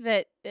think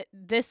that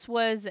this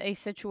was a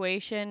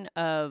situation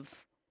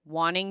of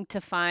wanting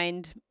to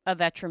find a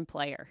veteran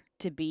player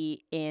to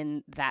be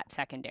in that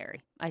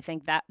secondary. I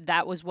think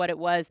that was what it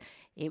was.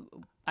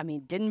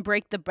 Didn't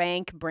break the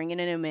bank bringing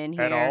him in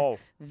here. At all.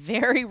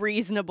 Very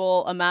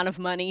reasonable amount of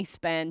money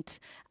spent.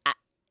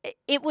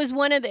 It was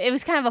it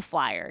was kind of a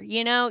flyer.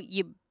 You know,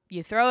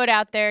 you throw it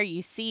out there.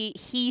 You see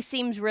he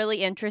seems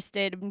really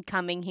interested in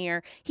coming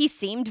here. He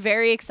seemed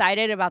very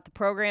excited about the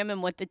program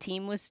and what the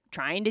team was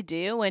trying to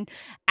do. And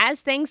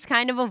as things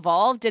kind of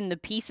evolved and the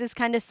pieces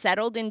kind of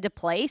settled into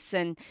place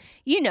and,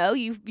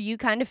 you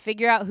kind of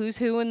figure out who's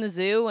who in the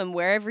zoo and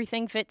where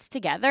everything fits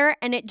together.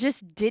 And it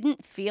just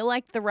didn't feel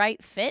like the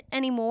right fit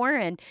anymore.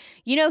 And,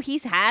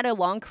 he's had a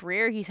long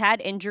career. He's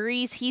had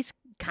injuries. He's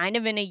kind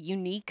of in a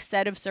unique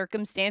set of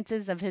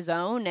circumstances of his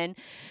own. And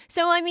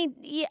so,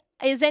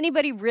 is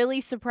anybody really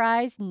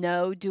surprised?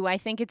 No. Do I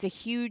think it's a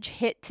huge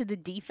hit to the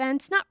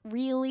defense? Not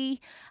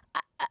really.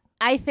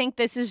 I think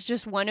this is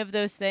just one of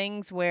those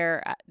things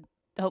where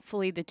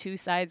hopefully the two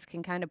sides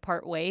can kind of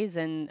part ways,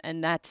 and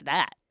that's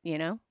that,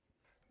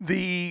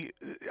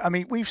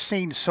 We've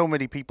seen so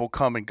many people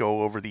come and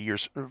go over the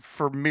years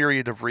for a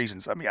myriad of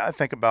reasons. I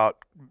think about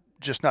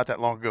just not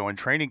that long ago in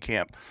training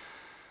camp,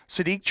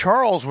 Sadiq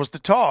Charles was the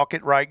talk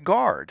at right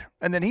guard,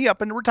 and then he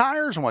up and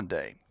retires one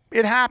day.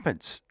 It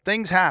happens.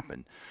 Things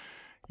happen.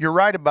 You're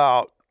right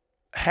about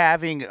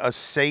having a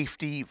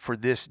safety for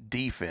this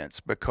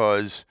defense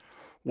because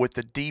with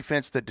the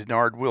defense that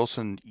Denard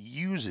Wilson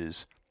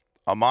uses,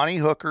 Amani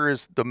Hooker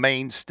is the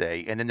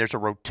mainstay, and then there's a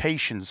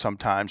rotation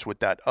sometimes with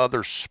that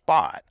other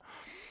spot.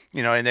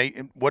 And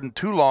it wasn't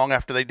too long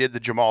after they did the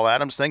Jamal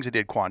Adams things. They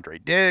did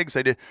Quandre Diggs.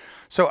 They did.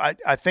 So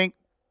I think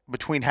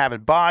between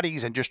having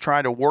bodies and just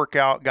trying to work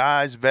out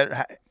guys,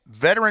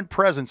 veteran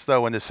presence,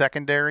 though, in the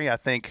secondary, I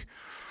think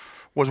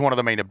was one of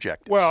the main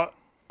objectives. Well,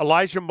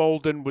 Elijah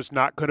Molden was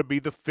not going to be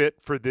the fit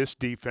for this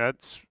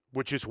defense,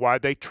 which is why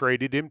they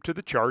traded him to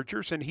the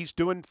Chargers, and he's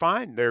doing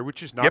fine there,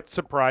 which is not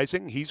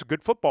surprising. He's a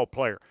good football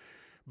player.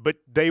 But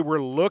they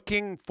were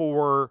looking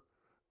for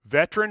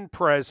veteran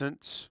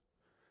presence,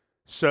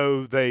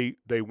 so they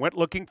went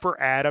looking for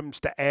Adams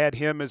to add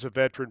him as a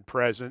veteran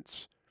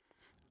presence.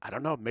 I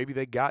don't know. Maybe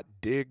they got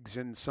Diggs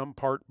in some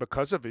part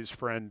because of his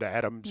friend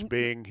Adams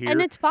being here.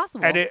 And it's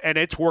possible. And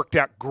it's worked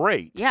out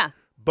great. Yeah.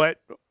 But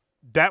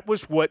that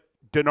was what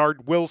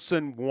Denard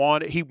Wilson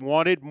wanted. He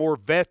wanted more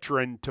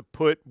veteran to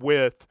put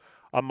with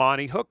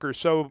Amani Hooker.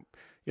 So,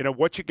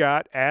 what you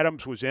got,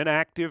 Adams was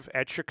inactive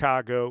at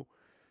Chicago,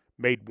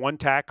 made one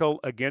tackle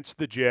against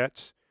the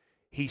Jets.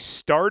 He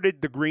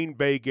started the Green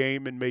Bay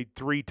game and made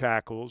 3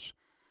 tackles.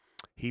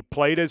 He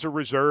played as a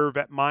reserve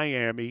at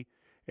Miami.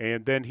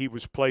 And then he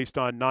was placed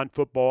on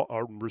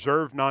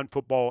reserve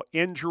non-football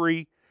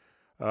injury,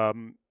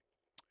 and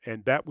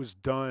that was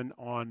done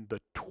on the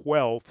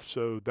 12th,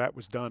 so that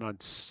was done on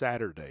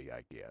Saturday,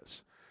 I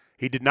guess.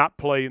 He did not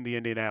play in the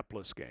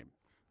Indianapolis game.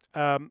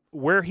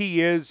 Where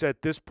he is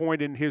at this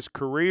point in his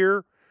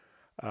career,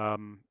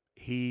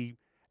 he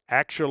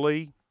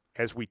actually,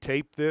 as we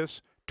tape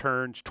this,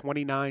 turns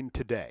 29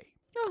 today.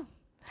 Oh,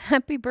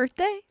 happy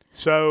birthday.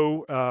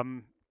 So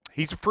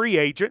he's a free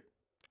agent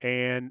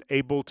and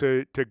able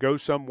to go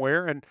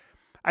somewhere. And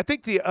I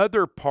think the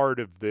other part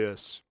of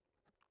this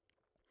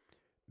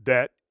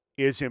that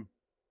is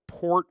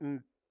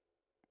important,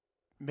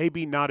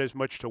 maybe not as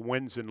much to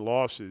wins and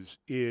losses,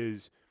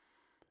 is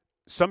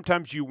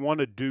sometimes you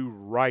want to do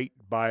right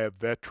by a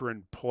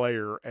veteran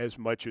player as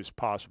much as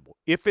possible.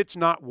 If it's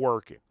not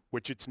working,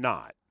 which it's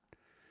not,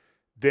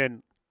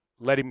 then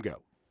let him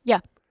go. Yeah.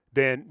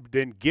 Then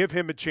give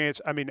him a chance.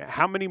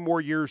 How many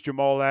more years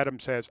Jamal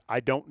Adams has, I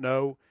don't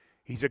know.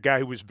 He's a guy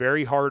who was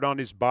very hard on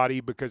his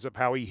body because of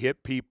how he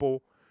hit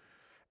people,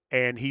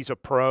 and he's a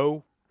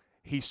pro.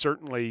 He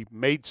certainly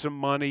made some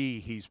money.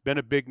 He's been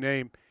a big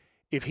name.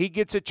 If he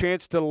gets a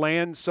chance to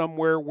land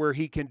somewhere where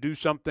he can do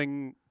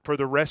something for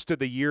the rest of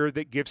the year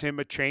that gives him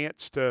a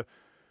chance to,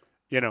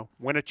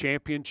 win a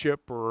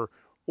championship or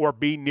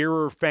be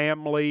nearer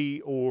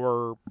family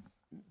or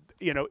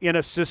in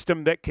a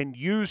system that can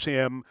use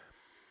him.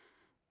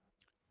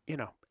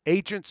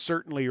 Agents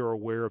certainly are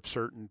aware of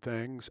certain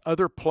things.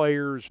 Other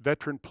players,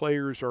 veteran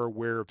players, are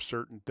aware of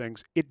certain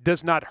things. It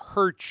does not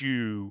hurt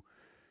you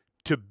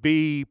to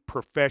be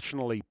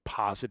professionally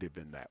positive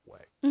in that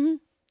way. Mm-hmm.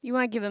 You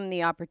want to give him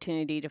the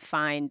opportunity to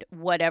find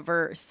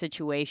whatever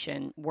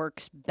situation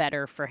works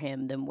better for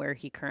him than where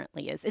he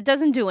currently is. It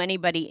doesn't do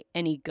anybody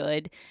any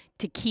good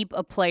to keep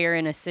a player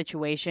in a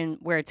situation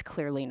where it's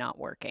clearly not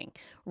working.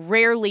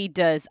 Rarely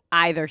does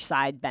either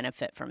side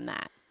benefit from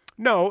that.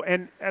 No,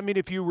 and I mean,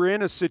 if you were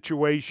in a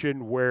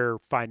situation where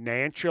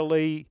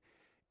financially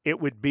it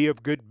would be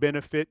of good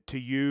benefit to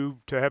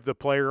you to have the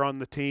player on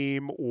the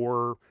team,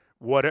 or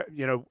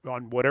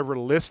on whatever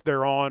list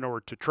they're on,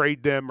 or to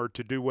trade them, or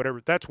to do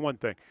whatever, that's one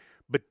thing.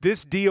 But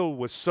this deal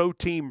was so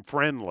team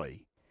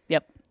friendly.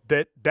 Yep.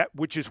 That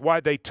which is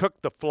why they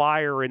took the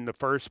flyer in the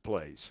first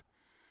place.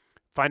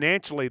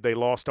 Financially, they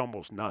lost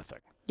almost nothing.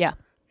 Yeah.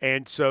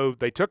 And so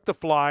they took the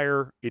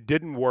flyer, it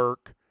didn't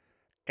work.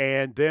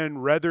 And then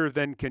rather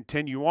than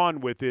continue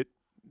on with it,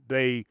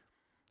 they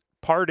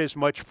part as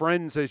much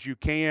friends as you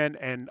can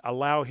and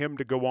allow him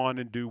to go on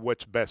and do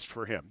what's best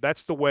for him.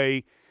 That's the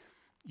way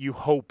you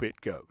hope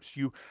it goes.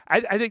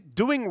 I think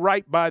doing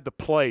right by the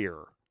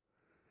player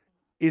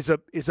is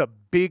a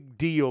big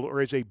deal,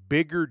 or is a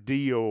bigger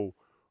deal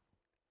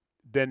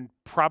than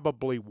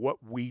probably what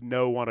we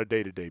know on a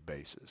day-to-day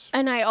basis.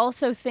 And I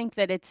also think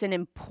that it's an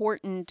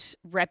important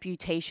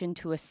reputation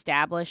to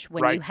establish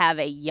when Right. you have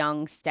a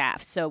young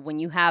staff. So when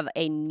you have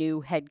a new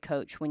head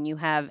coach, when you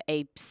have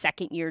a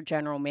second-year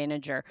general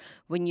manager,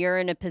 when you're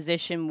in a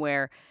position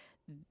where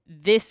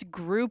this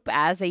group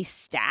as a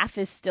staff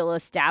is still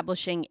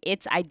establishing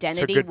its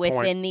identity good point.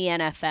 within the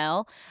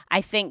NFL,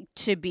 I think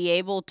to be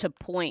able to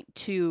point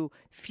to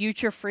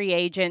future free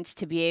agents,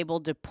 to be able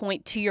to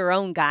point to your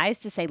own guys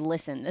to say,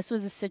 listen, this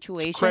was a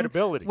situation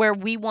credibility. where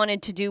we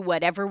wanted to do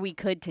whatever we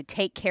could to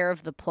take care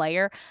of the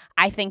player.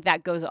 I think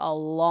that goes a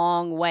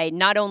long way,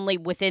 not only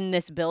within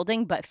this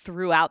building, but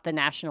throughout the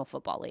National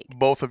Football League.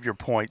 Both of your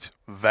points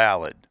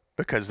valid,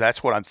 because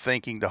that's what I'm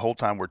thinking the whole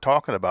time we're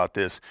talking about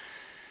this.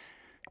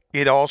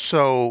 It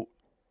also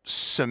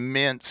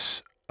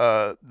cements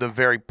the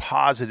very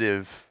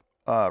positive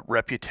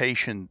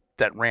reputation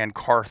that Rand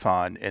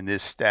Carthon and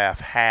this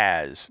staff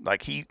has.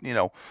 Like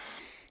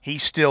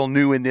he's still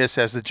new in this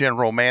as the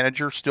general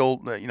manager,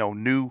 still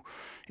new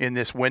in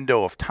this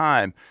window of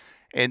time.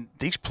 And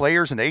these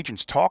players and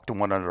agents talk to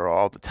one another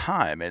all the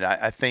time. And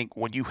I think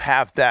when you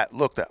have that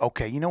look, that,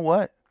 okay, you know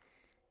what?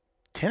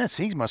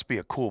 Tennessee must be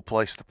a cool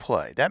place to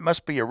play. That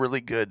must be a really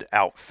good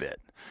outfit.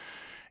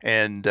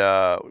 And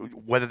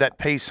whether that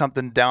pays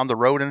something down the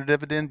road in a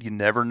dividend, you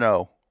never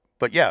know.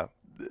 But, yeah,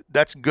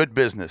 that's good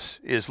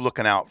business, is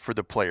looking out for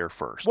the player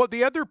first. Well,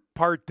 the other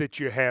part that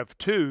you have,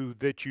 too,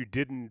 that you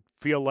didn't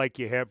feel like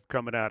you have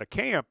coming out of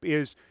camp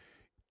is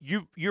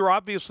you're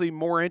obviously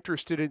more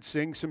interested in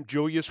seeing some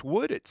Julius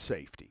Wood at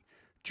safety.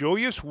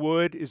 Julius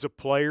Wood is a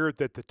player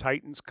that the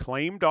Titans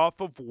claimed off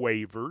of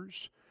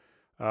waivers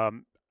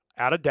out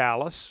of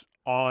Dallas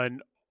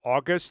on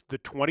August the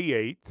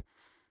 28th.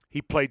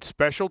 He played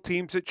special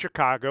teams at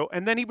Chicago,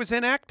 and then he was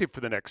inactive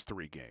for the next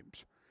 3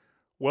 games.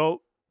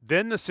 Well,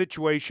 then the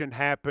situation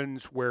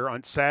happens where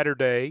on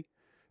Saturday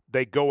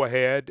they go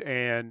ahead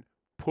and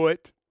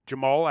put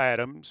Jamal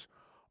Adams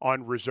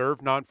on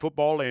reserve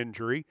non-football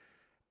injury,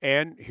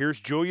 and here's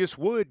Julius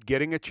Wood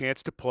getting a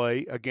chance to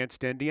play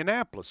against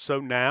Indianapolis. So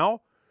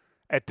now,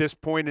 at this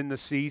point in the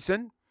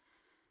season,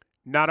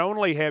 not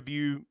only have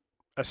you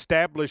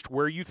established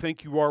where you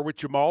think you are with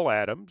Jamal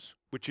Adams,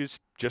 which is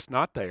just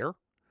not there,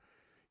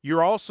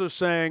 you're also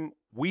saying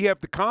we have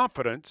the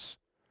confidence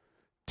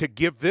to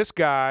give this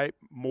guy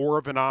more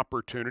of an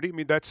opportunity. I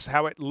mean, that's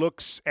how it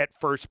looks at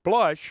first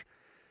blush,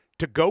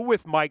 to go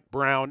with Mike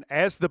Brown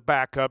as the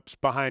backups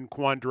behind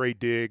Quandre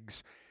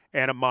Diggs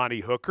and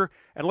Amani Hooker,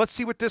 and let's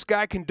see what this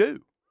guy can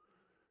do.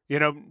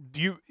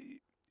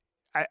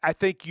 I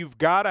think you've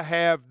got to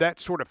have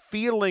that sort of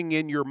feeling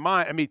in your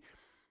mind. I mean,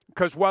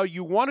 because while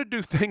you want to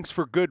do things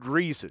for good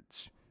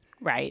reasons,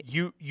 Right.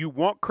 You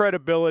want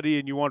credibility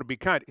and you want to be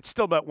kind. It's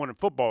still about winning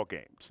football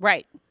games.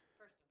 Right.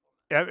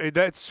 I mean,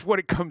 that's what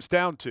it comes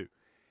down to.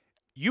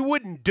 You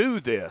wouldn't do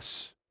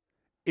this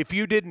if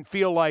you didn't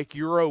feel like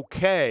you're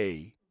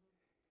okay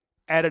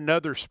at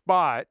another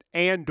spot,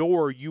 and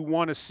or you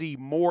want to see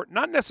more,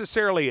 not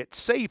necessarily at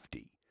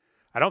safety.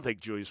 I don't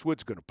think Julius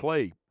Wood's going to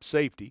play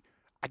safety.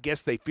 I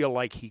guess they feel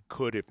like he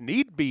could if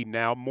need be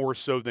now, more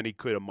so than he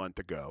could a month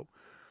ago.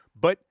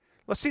 But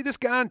let's see this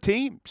guy on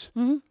teams.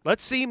 Mm-hmm.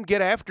 Let's see him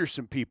get after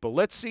some people.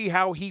 Let's see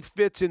how he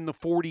fits in the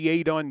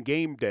 48 on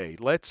game day.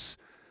 Let's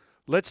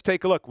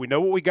take a look. We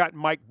know what we got in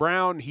Mike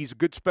Brown. He's a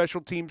good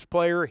special teams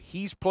player.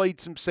 He's played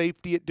some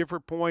safety at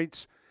different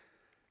points.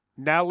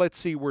 Now let's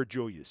see where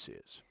Julius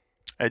is.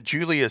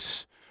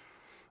 Julius,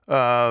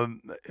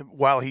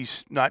 while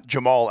he's not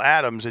Jamal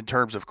Adams in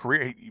terms of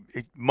career,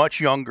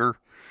 much younger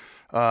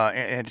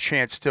and a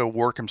chance to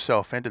work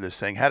himself into this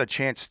thing. Had a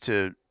chance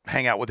to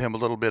hang out with him a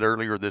little bit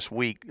earlier this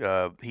week.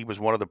 He was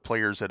one of the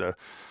players at a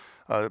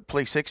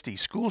Play 60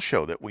 school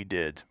show that we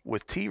did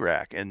with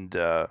T-Rack. And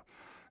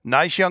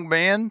nice young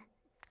man.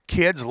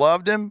 Kids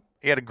loved him.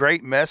 He had a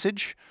great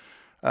message.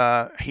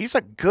 He's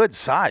a good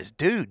size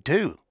dude,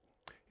 too.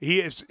 He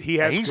is. He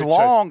has. He's a good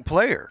long size.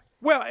 player.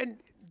 Well, and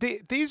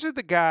these are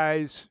the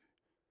guys,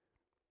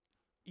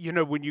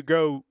 when you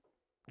go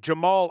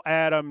Jamal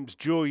Adams,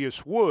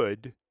 Julius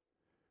Wood,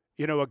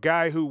 a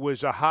guy who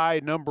was a high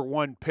number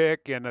 1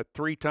 pick and a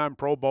 3-time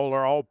Pro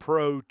Bowler,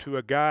 All-Pro, to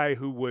a guy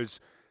who was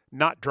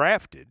not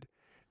drafted.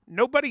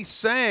 Nobody's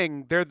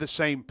saying they're the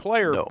same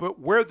player, No. but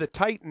where the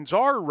Titans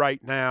are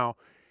right now,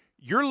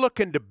 you're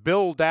looking to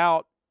build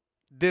out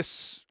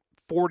this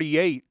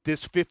 48,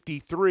 this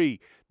 53,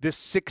 this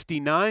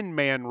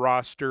 69-man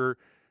roster,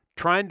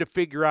 trying to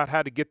figure out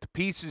how to get the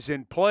pieces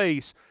in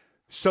place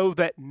so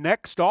that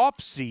next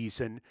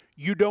offseason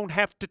you don't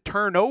have to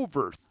turn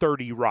over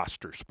 30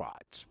 roster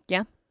spots.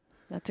 Yeah,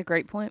 that's a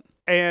great point.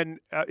 And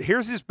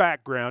here's his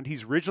background.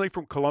 He's originally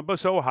from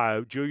Columbus,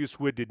 Ohio. Julius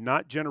Wood did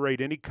not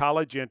generate any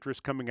college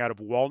interest coming out of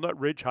Walnut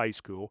Ridge High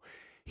School.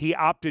 He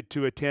opted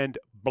to attend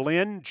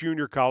Blinn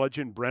Junior College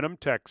in Brenham,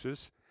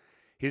 Texas.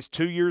 His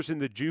 2 years in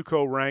the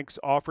JUCO ranks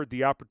offered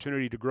the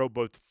opportunity to grow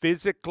both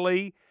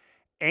physically,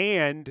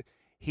 and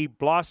he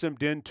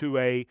blossomed into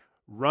a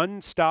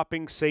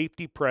run-stopping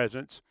safety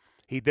presence.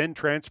 He then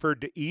transferred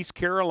to East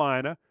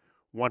Carolina,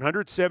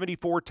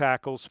 174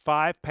 tackles,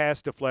 5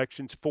 pass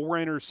deflections, 4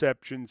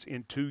 interceptions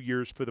in 2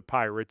 years for the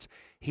Pirates.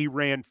 He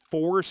ran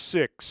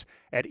 4.6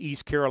 at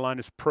East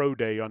Carolina's Pro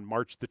Day on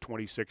March the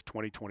 26th,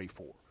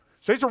 2024.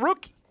 So he's a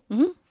rookie.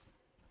 Mm-hmm.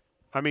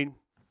 I mean,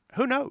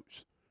 who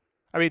knows?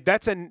 I mean,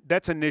 that's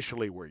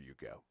initially where you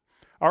go.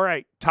 All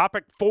right,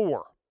 topic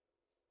 4.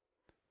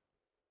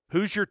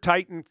 Who's your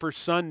Titan for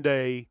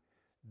Sunday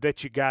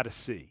that you got to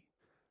see?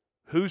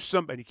 Who's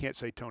somebody? You can't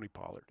say Tony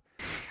Pollard.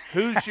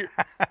 Who's your?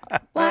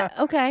 What?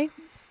 Okay.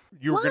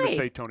 You were going to Why?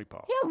 say Tony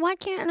Pollard. Yeah, why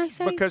can't I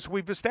say? Because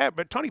we've established,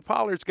 but Tony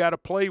Pollard's got to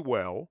play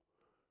well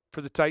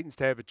for the Titans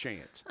to have a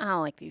chance. I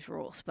don't like these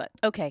rules, but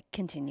okay,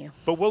 continue.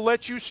 But we'll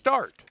let you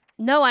start.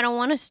 No, I don't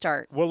want to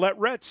start. We'll let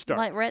Rhett start.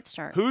 Let Rhett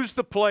start. Who's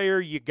the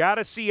player you got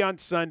to see on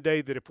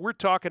Sunday that if we're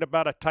talking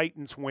about a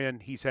Titans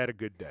win, he's had a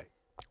good day?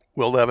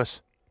 Will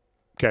Levis.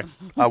 Okay.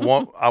 I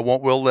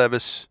want Will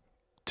Levis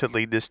to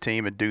lead this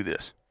team and do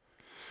this.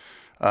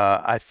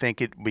 I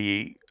think it'd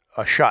be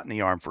a shot in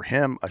the arm for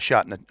him, a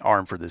shot in the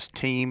arm for this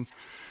team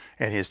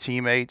and his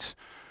teammates.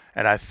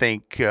 And I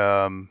think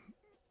a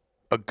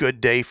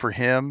good day for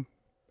him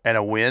and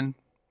a win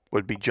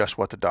would be just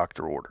what the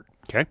doctor ordered.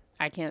 Okay.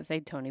 I can't say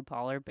Tony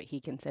Pollard, but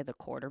he can say the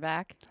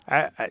quarterback.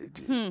 I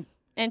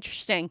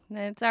Interesting.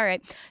 That's all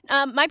right.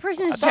 My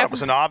person is I thought it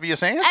was an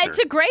obvious answer. It's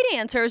a great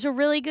answer. It's a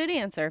really good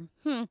answer.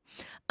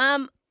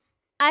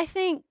 I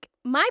think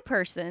my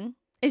person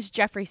is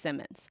Jeffrey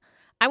Simmons.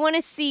 I want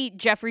to see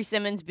Jeffrey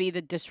Simmons be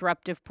the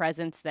disruptive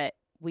presence that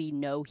we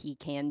know he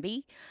can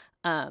be.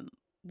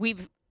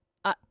 We've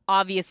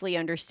obviously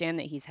understand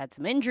that he's had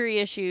some injury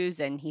issues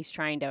and he's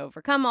trying to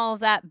overcome all of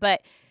that,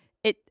 but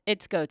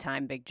it's go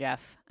time, Big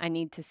Jeff. I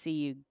need to see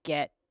you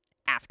get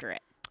after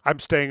it. I'm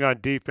staying on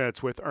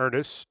defense with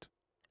Ernest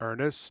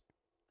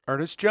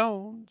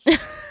Jones.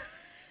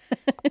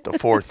 The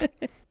fourth.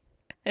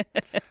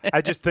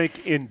 I just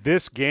think in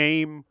this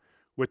game,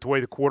 with the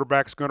way the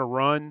quarterback's going to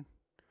run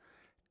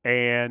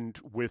and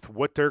with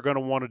what they're going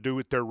to want to do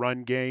with their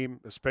run game,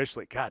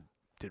 especially, God,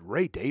 did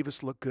Ray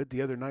Davis look good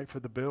the other night for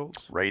the Bills?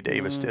 Ray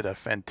Davis did a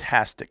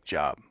fantastic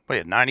job. He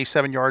had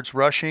 97 yards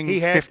rushing,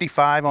 He had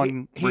 55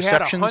 on he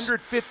receptions. He had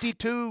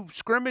 152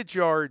 scrimmage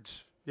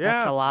yards. Yeah,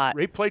 That's a lot.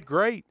 Ray played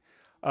great.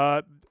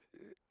 I'm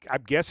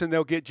guessing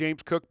they'll get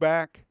James Cook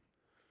back.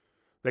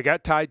 They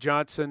got Ty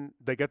Johnson.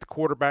 They got the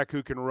quarterback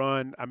who can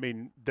run. I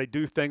mean, they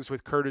do things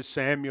with Curtis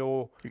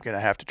Samuel. You're going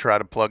to have to try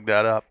to plug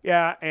that up.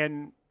 Yeah,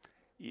 and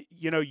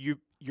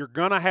you're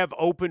going to have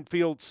open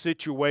field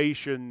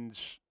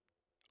situations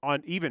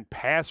on even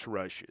pass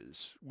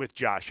rushes with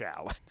Josh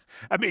Allen.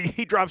 I mean,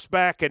 he drops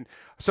back and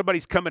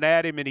somebody's coming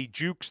at him and he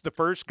jukes the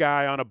first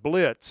guy on a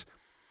blitz.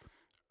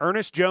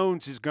 Ernest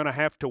Jones is going to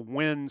have to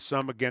win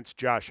some against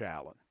Josh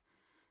Allen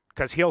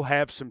because he'll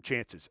have some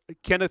chances.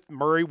 Kenneth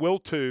Murray will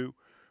too,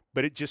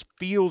 but it just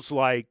feels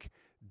like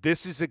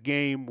this is a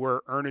game where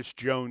Ernest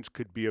Jones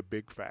could be a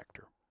big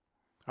factor.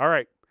 All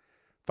right,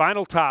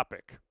 final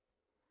topic.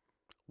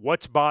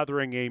 What's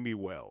bothering Amie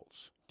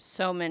Wells?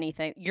 So many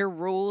things. Your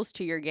rules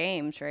to your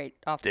games, right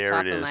off the There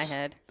top it of my is.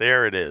 head.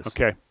 There it is.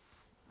 Okay.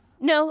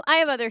 No, I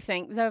have other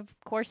things. Of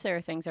course, there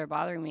are things that are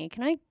bothering me.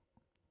 Can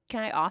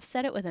I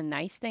offset it with a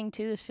nice thing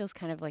too? This feels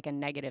kind of like a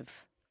negative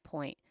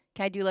point.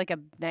 Can I do like a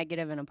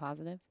negative and a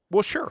positive?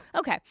 Well, sure.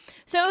 Okay.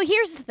 So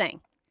here's the thing.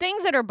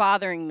 Things that are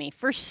bothering me.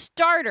 For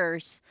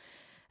starters,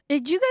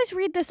 did you guys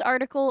read this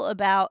article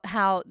about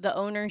how the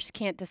owners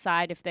can't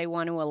decide if they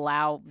want to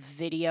allow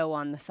video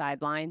on the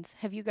sidelines?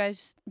 Have you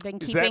guys been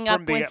keeping up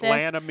with this? Is that from the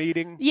Atlanta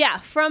meeting? Yeah,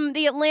 from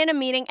the Atlanta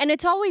meeting. And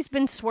it's always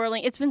been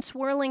swirling. It's been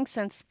swirling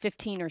since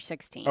 15 or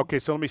 16. Okay,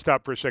 so let me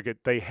stop for a second.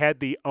 They had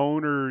the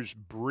owners'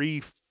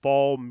 brief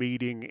fall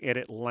meeting in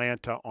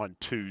Atlanta on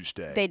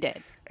Tuesday. They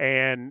did.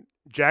 And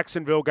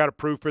Jacksonville got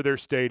approved for their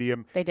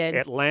stadium. They did.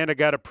 Atlanta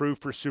got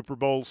approved for Super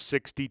Bowl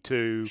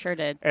 62. Sure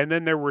did. And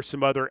then there were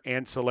some other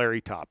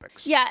ancillary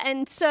topics. Yeah,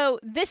 and so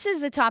this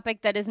is a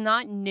topic that is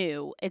not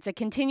new. It's a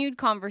continued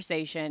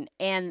conversation,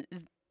 and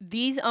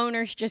these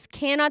owners just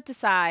cannot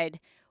decide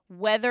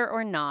whether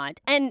or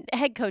not, and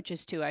head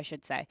coaches too, I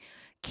should say,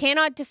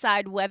 cannot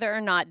decide whether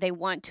or not they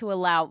want to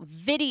allow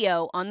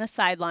video on the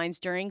sidelines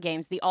during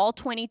games, the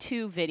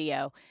all-22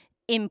 video,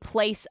 in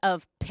place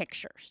of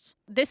pictures.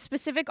 This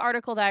specific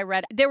article that I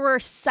read, there were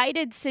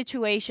cited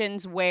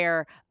situations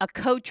where a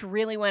coach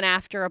really went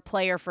after a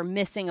player for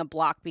missing a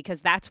block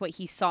because that's what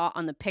he saw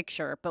on the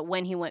picture. But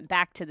when he went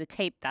back to the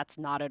tape, that's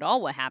not at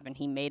all what happened.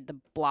 He made the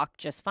block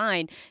just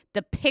fine.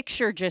 The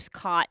picture just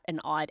caught an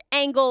odd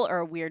angle or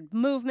a weird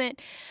movement.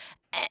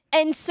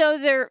 And so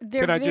they're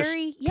Can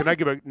I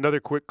give another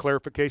quick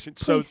clarification?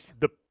 Please. So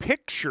the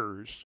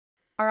pictures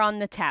are on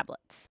the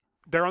tablets.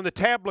 They're on the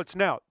tablets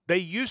now. They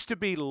used to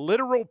be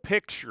literal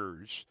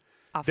pictures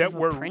Off that of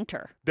were a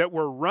printer. that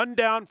were run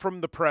down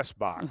from the press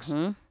box.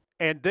 Mm-hmm.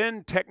 And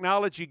then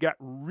technology got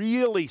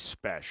really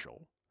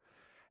special,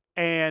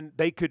 and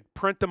they could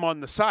print them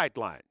on the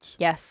sidelines.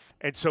 Yes.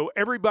 And so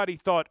everybody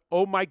thought,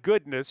 oh, my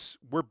goodness,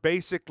 we're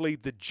basically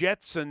the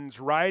Jetsons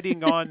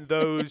riding on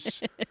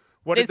those.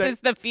 This is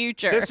the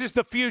future. This is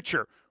the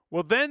future.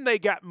 Well, then they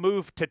got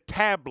moved to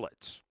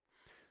tablets.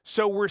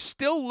 So we're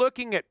still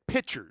looking at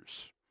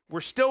pictures. We're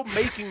still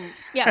making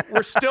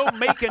we're still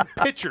making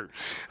pictures.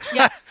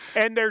 Yeah.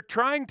 And they're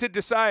trying to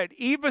decide,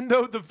 even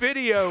though the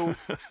video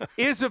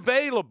is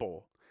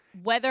available,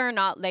 whether or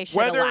not they should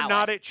whether allow or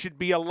not it. it should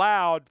be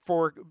allowed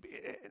for.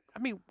 I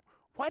mean,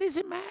 why does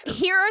it matter?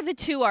 Here are the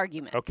two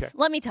arguments. Okay.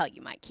 Let me tell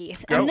you, Mike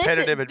Keith.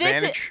 Competitive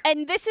advantage.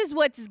 And this is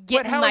what's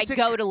getting how my is it-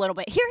 goat a little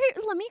bit. Here,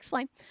 let me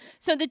explain.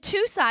 So the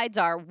two sides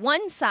are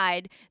one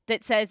side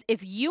that says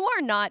if you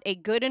are not a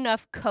good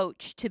enough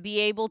coach to be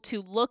able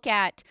to look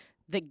at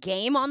the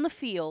game on the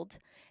field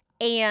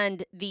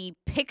and the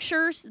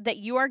pictures that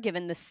you are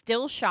given, the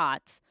still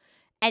shots,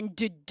 and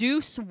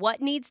deduce what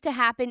needs to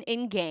happen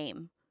in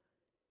game,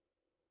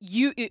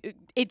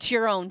 it's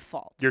your own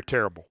fault. You're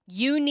terrible.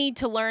 You need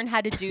to learn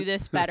how to do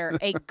this better.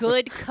 A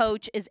good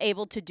coach is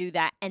able to do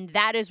that, and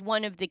that is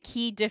one of the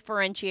key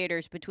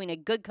differentiators between a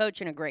good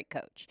coach and a great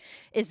coach,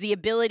 is the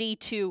ability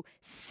to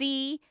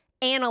see,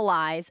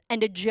 analyze,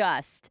 and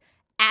adjust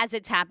as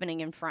it's happening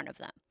in front of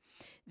them.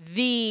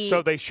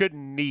 So they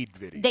shouldn't need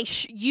video.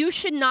 You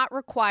should not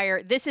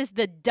require. This is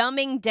the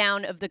dumbing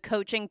down of the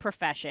coaching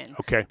profession.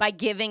 Okay. By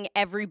giving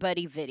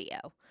everybody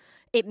video.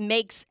 It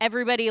makes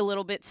everybody a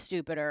little bit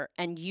stupider,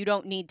 and you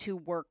don't need to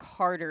work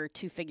harder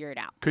to figure it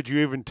out. Could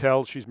you even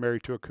tell she's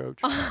married to a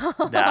coach?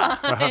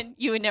 Nah.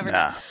 You would never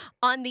know.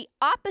 On the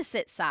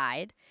opposite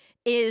side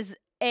is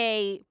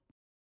a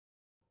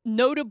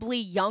notably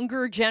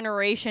younger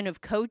generation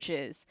of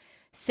coaches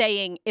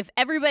saying if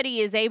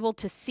everybody is able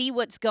to see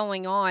what's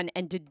going on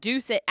and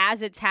deduce it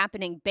as it's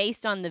happening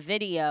based on the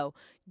video,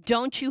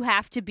 don't you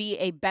have to be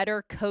a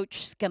better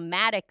coach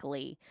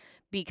schematically?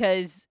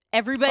 Because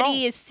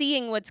everybody is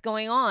seeing what's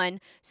going on.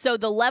 So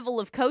the level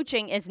of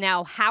coaching is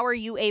now, how are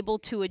you able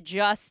to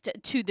adjust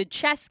to the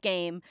chess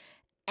game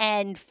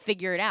and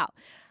figure it out?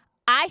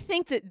 I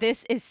think that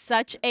this is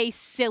such a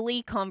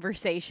silly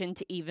conversation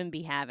to even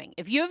be having.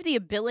 If you have the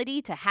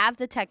ability to have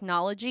the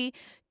technology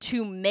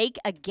to make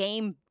a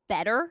game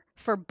better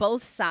for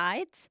both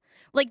sides,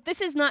 like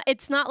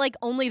it's not like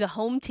only the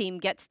home team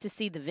gets to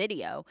see the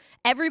video.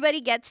 Everybody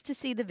gets to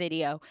see the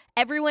video.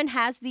 Everyone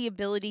has the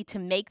ability to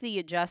make the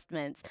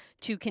adjustments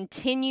to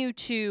continue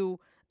to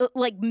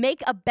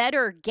make a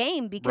better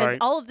game because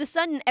all of a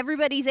sudden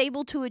everybody's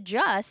able to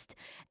adjust.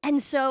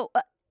 And so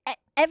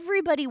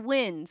everybody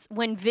wins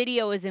when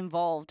video is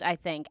involved, I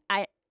think.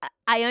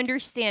 I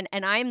understand,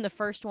 and I am the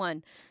first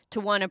one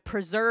to want to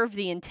preserve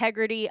the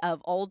integrity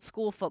of old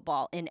school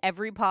football in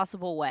every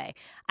possible way.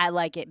 I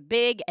like it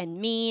big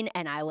and mean,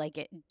 and I like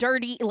it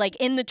dirty, like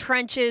in the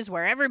trenches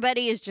where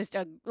everybody is just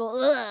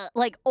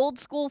like old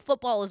school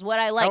football is what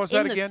I like. How is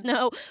that in the again?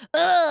 snow.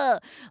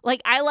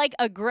 Like I like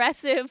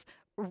aggressive,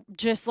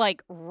 just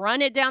like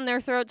run it down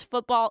their throats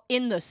football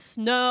in the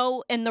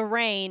snow and the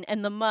rain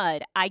and the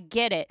mud. I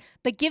get it,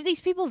 but give these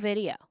people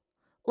video.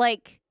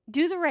 Like,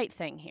 do the right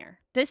thing here.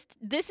 This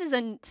is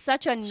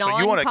such a non-conversation. So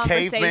you want a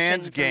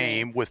caveman's for me.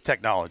 game with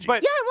technology.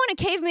 But Yeah, I want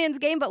a caveman's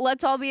game, but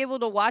let's all be able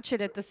to watch it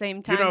at the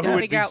same time who to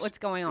would figure be out what's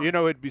going on. You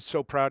know, it'd be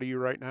so proud of you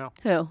right now.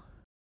 Who?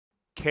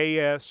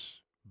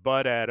 KS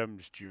Bud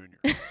Adams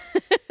Jr.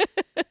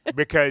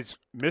 Because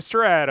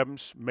Mr.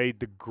 Adams made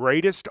the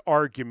greatest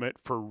argument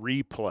for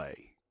replay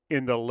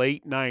in the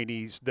late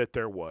 90s that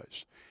there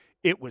was.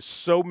 It was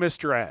so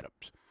Mr.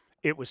 Adams.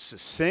 It was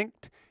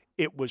succinct,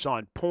 it was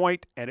on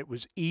point, and it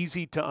was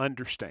easy to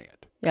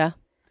understand. Yeah.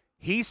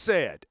 He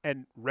said,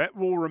 and Rhett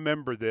will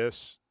remember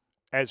this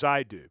as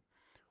I do,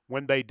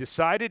 when they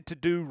decided to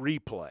do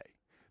replay,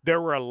 there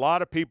were a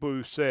lot of people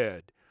who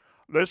said,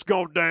 "That's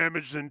going to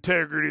damage the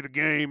integrity of the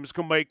game. It's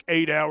going to make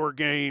 8-hour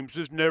games.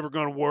 It's never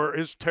going to work.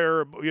 It's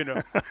terrible," you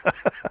know.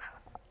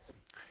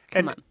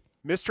 Come on.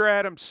 Mr.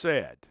 Adams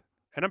said,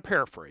 and I'm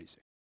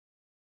paraphrasing,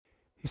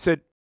 He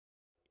said,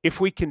 if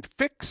we can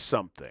fix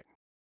something,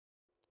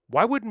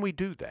 why wouldn't we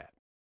do that?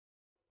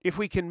 If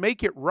we can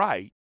make it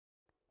right,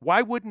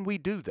 why wouldn't we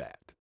do that?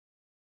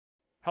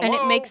 Hello? And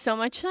it makes so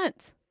much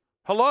sense.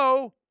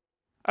 Hello?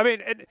 I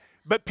mean,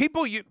 but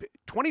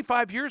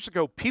 25 years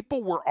ago,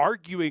 people were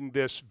arguing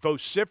this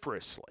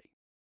vociferously.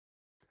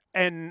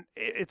 And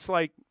it's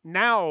like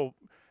now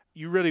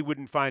you really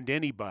wouldn't find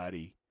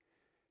anybody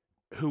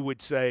who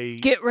would say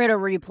get rid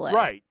of replay.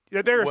 Right.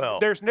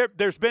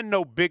 There's been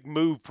no big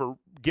move for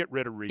get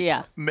rid of replay.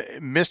 Yeah.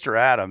 Mr.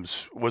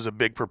 Adams was a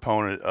big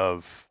proponent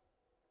of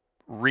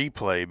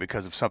replay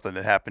because of something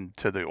that happened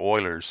to the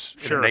Oilers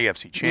in an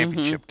AFC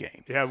Championship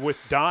game. Yeah, with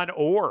Don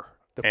Orr,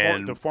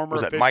 the former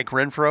was that official. Mike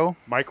Renfro?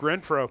 Mike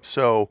Renfro.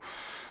 So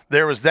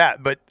there was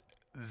that, but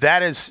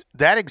that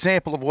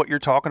example of what you're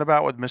talking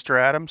about with Mr.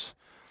 Adams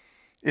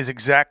is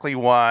exactly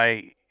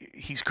why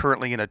he's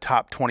currently in a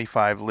top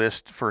 25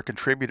 list for a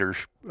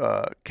contributors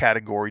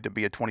category to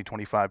be a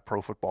 2025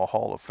 Pro Football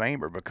Hall of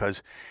Famer,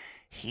 because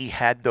he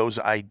had those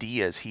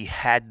ideas. He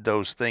had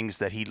those things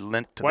that he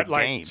lent to the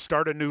game.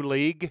 Start a new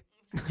league?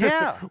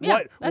 Yeah.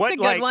 That's a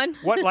good one.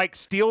 What, like,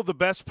 steal the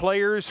best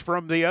players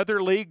from the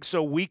other league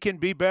so we can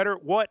be better?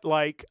 What,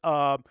 like,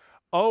 I'm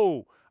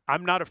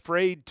not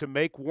afraid to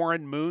make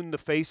Warren Moon the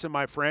face of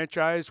my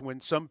franchise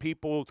when some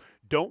people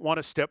don't want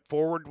to step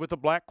forward with a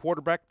black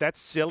quarterback.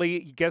 That's silly.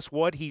 Guess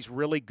what? He's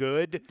really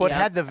good. But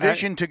had the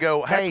vision to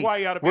go, hey,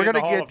 we're going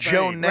to get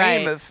Joe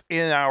Namath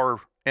in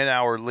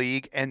our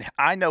league, and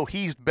I know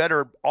he's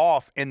better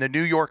off in the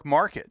New York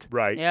market.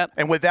 Right. Yep.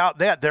 And without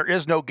that, there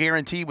is no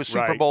guarantee with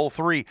Super Bowl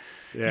III.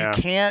 Yeah.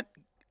 You can't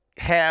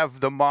have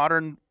the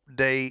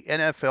modern-day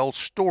NFL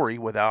story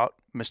without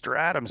Mr.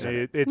 Adams in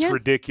it. It's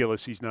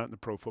ridiculous he's not in the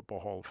Pro Football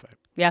Hall of Fame.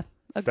 Yeah,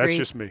 agreed. That's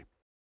just me.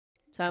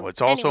 So, well,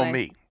 it's also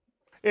me.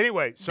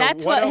 Anyway, so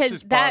that's what else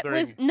is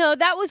bothering?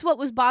 That was what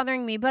was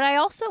bothering me. But I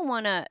also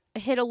want to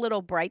hit a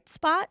little bright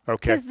spot.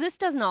 Okay. Because this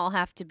doesn't all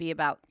have to be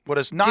about what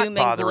is not doom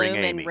bothering and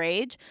gloom Amy. and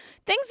rage.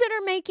 Things that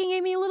are making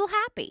Amy a little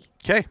happy.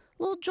 Okay. A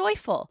little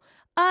joyful.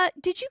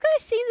 Did you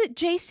guys see that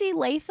J.C.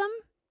 Latham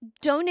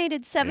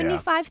donated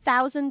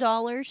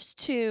 $75,000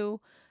 to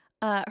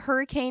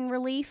hurricane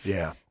relief?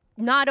 Yeah.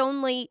 Not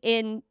only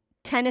in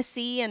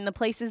Tennessee and the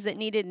places that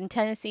needed in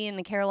Tennessee and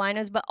the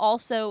Carolinas, but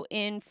also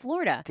in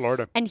Florida.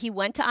 And he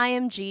went to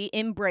IMG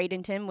in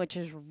Bradenton, which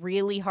is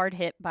really hard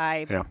hit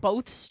by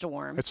both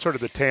storms. It's sort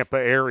of the Tampa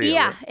area.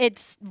 Yeah, right?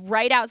 It's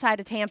right outside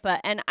of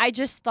Tampa. And I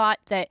just thought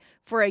that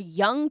for a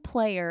young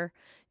player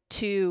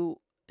to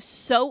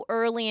so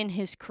early in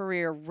his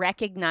career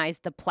recognize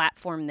the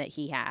platform that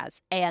he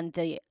has and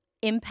the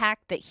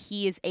impact that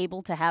he is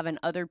able to have in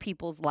other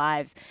people's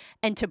lives,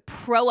 and to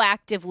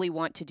proactively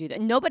want to do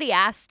that. Nobody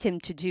asked him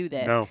to do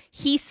this. No.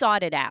 He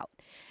sought it out.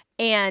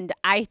 And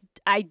I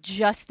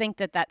just think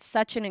that that's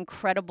such an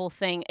incredible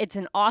thing. It's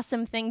an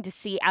awesome thing to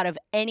see out of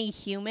any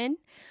human,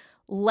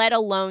 let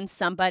alone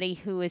somebody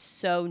who is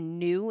so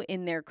new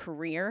in their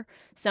career,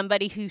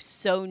 somebody who's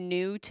so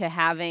new to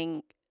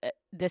having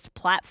this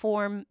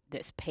platform,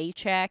 this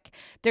paycheck.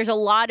 There's a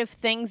lot of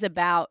things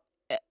about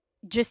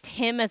just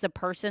him as a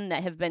person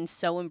that have been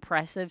so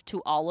impressive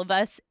to all of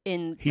us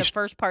in the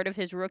first part of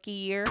his rookie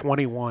year.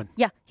 21.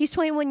 Yeah, he's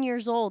 21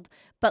 years old.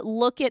 But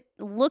look at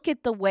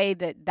the way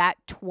that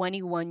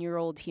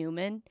 21-year-old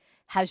human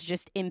has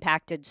just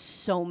impacted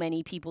so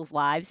many people's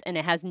lives, and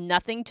it has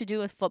nothing to do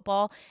with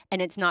football,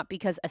 and it's not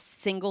because a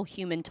single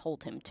human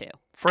told him to.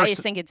 I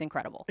just think it's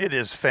incredible. It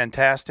is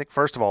fantastic.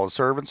 First of all, the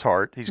servant's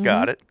heart. He's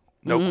got it.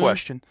 No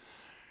question.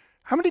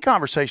 How many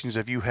conversations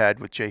have you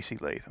had with J.C.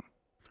 Latham?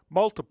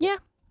 Multiple. Yeah.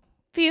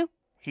 Few.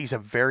 He's a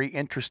very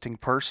interesting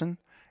person,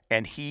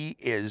 and he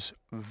is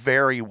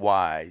very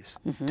wise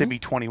to be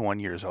 21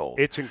 years old.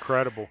 It's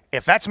incredible.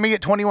 If that's me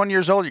at 21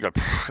 year old, you go,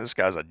 this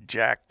guy's a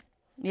jack.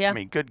 Yeah. I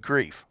mean, good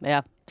grief.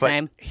 Yeah, but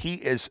same. He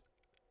is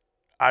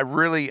 – I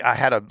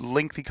had a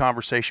lengthy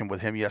conversation with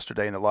him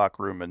yesterday in the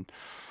locker room, and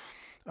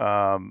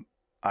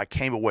I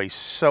came away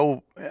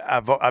so –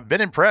 I've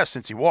been impressed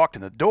since he walked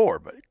in the door,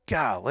 but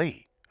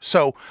golly.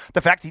 So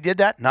the fact he did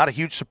that, not a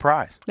huge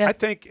surprise. Yeah. I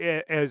think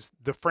as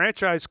the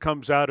franchise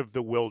comes out of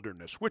the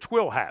wilderness, which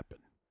will happen,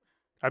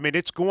 I mean,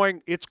 it's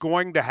going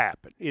to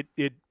happen.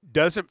 It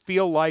doesn't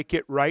feel like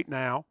it right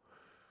now,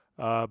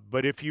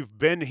 but if you've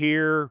been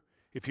here,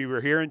 if you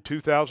were here in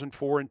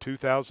 2004 and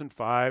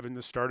 2005 and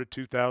the start of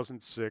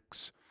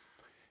 2006,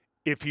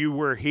 if you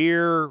were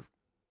here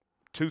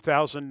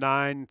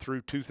 2009 through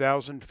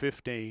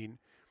 2015,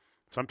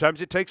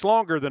 sometimes it takes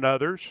longer than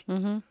others.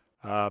 Mm-hmm.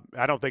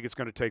 I don't think it's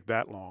going to take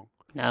that long.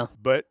 No.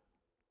 But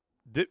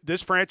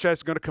this franchise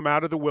is going to come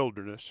out of the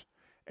wilderness,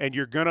 and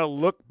you're going to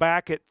look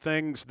back at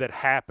things that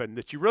happened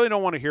that you really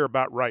don't want to hear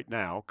about right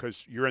now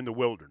because you're in the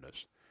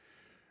wilderness.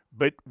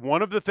 But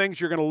one of the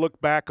things you're going to look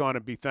back on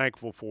and be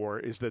thankful for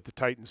is that the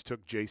Titans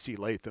took J.C.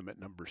 Latham at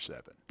number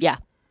 7. Yeah.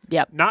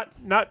 Yep. Not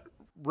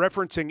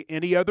referencing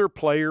any other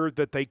player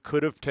that they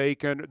could have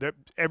taken. That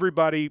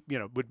everybody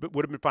would have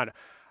been fine.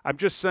 I'm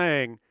just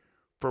saying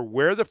for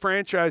where the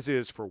franchise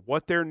is, for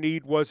what their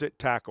need was at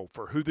tackle,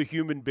 for who the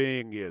human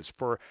being is,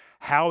 for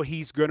how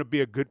he's going to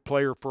be a good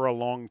player for a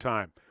long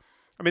time.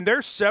 I mean,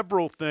 there's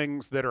several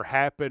things that are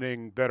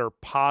happening that are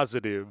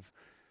positive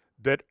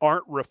that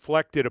aren't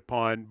reflected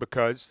upon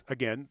because,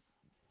 again,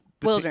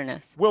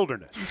 Wilderness.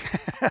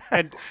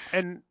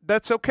 and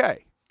that's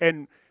okay.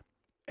 And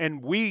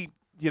we,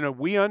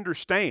 we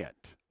understand.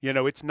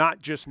 It's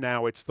not just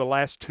now, it's the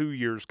last 2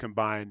 years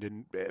combined,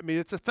 and I mean,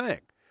 it's a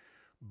thing.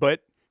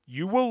 But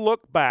you will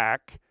look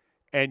back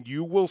and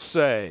you will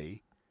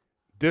say,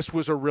 this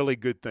was a really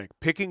good thing.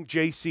 Picking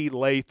J.C.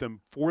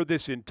 Latham for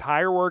this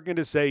entire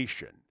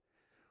organization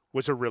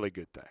was a really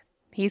good thing.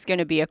 He's going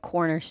to be a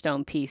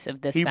cornerstone piece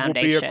of this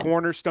foundation. He will be a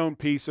cornerstone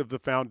piece of the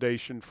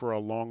foundation for a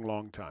long,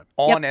 long time.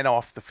 On and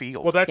off the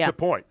field. Well, that's the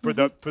point. For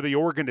the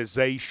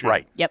organization.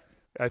 Right. Yep.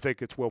 I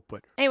think it's well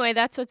put. Anyway,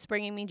 that's what's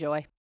bringing me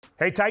joy.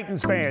 Hey,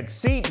 Titans fans,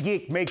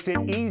 SeatGeek makes it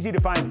easy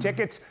to find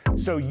tickets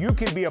so you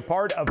can be a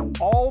part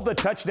of all the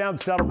touchdown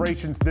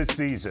celebrations this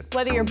season.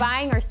 Whether you're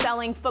buying or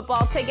selling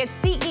football tickets,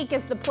 SeatGeek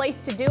is the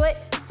place to do it.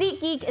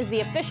 SeatGeek is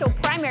the official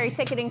primary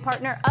ticketing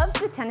partner of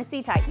the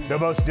Tennessee Titans. The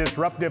most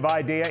disruptive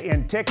idea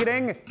in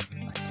ticketing, a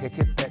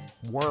ticket that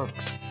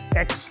works.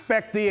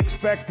 Expect the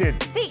expected.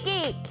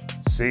 SeatGeek.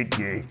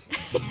 SeatGeek.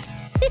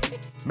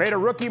 Made a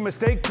rookie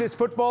mistake this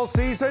football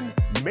season?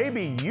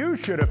 Maybe you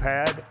should have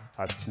had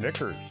a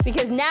Snickers.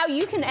 Because now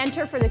you can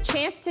enter for the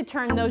chance to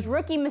turn those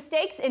rookie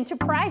mistakes into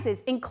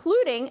prizes,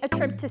 including a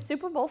trip to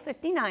Super Bowl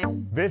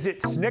 59.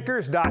 Visit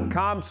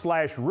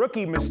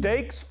snickers.com/rookie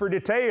mistakes for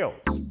details.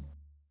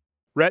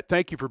 Rhett,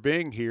 thank you for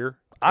being here.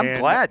 I'm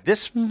glad.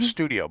 This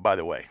studio, by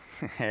the way.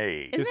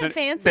 Hey. Isn't it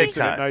fancy? Big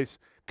Isn't it time. nice?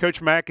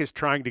 Coach Mack is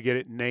trying to get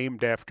it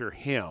named after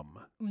him.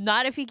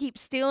 Not if he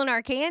keeps stealing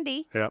our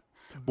candy. Yep.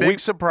 Big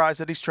surprise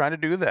that he's trying to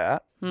do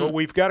that. But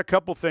we've got a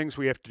couple things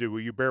we have to do.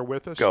 Will you bear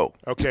with us? Go.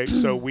 Okay,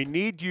 so we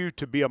need you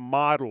to be a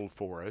model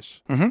for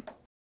us.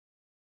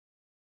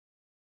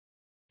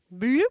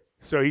 Bloop.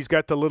 So he's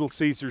got the Little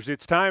Caesars.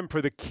 It's time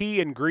for the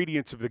key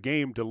ingredients of the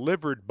game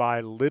delivered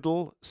by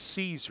Little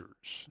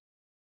Caesars.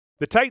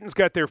 The Titans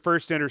got their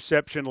first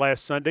interception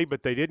last Sunday,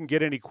 but they didn't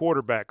get any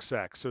quarterback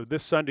sacks. So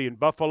this Sunday in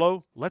Buffalo,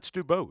 let's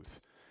do both.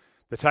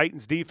 The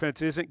Titans'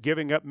 defense isn't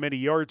giving up many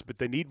yards, but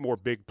they need more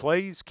big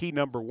plays. Key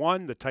number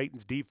one, the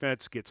Titans'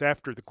 defense gets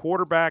after the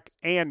quarterback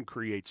and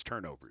creates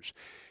turnovers.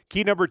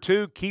 Key number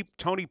two, keep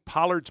Tony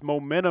Pollard's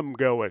momentum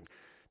going.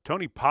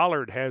 Tony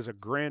Pollard has a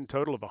grand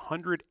total of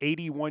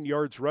 181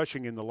 yards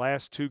rushing in the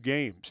last 2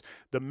 games.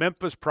 The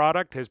Memphis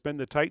product has been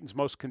the Titans'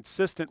 most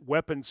consistent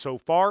weapon so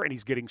far, and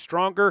he's getting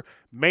stronger.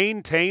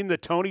 Maintain the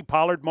Tony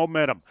Pollard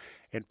momentum.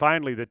 And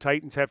finally, the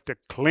Titans have to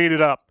clean it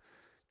up.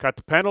 Cut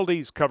the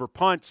penalties, cover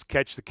punts,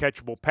 catch the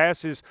catchable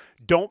passes.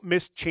 Don't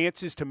miss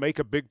chances to make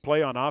a big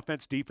play on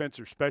offense, defense,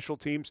 or special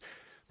teams.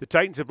 The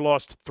Titans have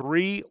lost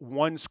 3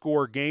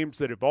 one-score games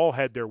that have all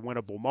had their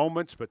winnable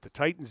moments, but the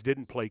Titans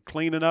didn't play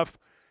clean enough.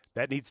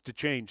 That needs to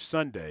change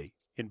Sunday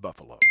in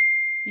Buffalo.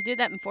 You did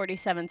that in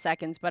 47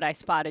 seconds, but I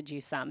spotted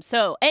you some.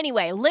 So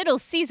anyway, Little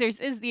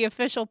Caesars is the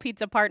official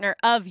pizza partner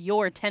of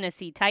your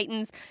Tennessee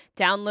Titans.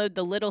 Download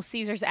the Little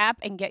Caesars app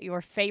and get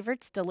your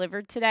favorites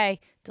delivered today.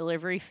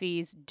 Delivery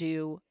fees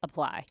do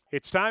apply.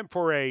 It's time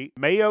for a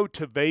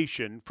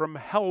Mayo-tivation from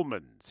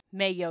Hellman's.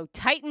 May your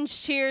Titans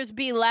cheers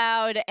be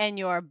loud and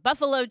your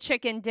buffalo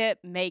chicken dip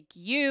make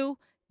you,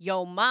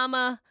 your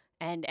mama,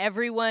 and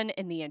everyone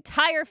in the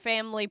entire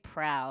family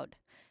proud.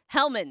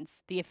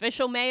 Hellman's, the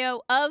official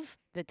mayo of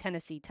the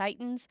Tennessee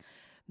Titans.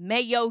 May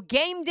your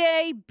game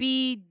day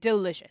be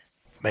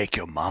delicious. Make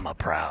your mama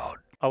proud.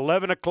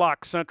 11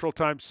 o'clock Central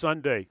Time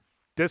Sunday.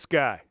 This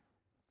guy,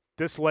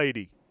 this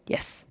lady,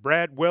 Yes.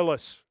 Brad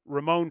Willis,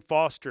 Ramon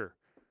Foster,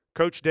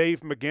 Coach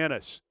Dave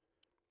McGinnis,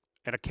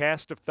 and a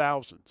cast of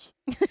thousands.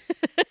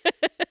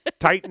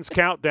 Titans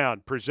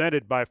Countdown,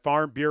 presented by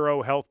Farm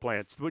Bureau Health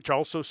Plans, which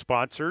also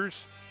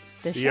sponsors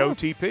The the show.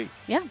 OTP.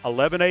 Yeah.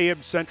 11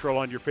 a.m. Central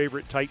on your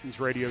favorite Titans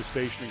radio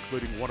station,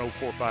 including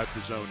 104.5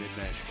 The Zone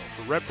in Nashville.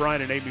 For Rhett,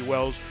 Bryan, and Amie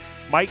Wells,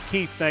 Mike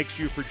Keith, thanks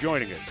you for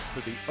joining us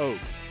for the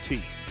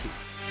OTP.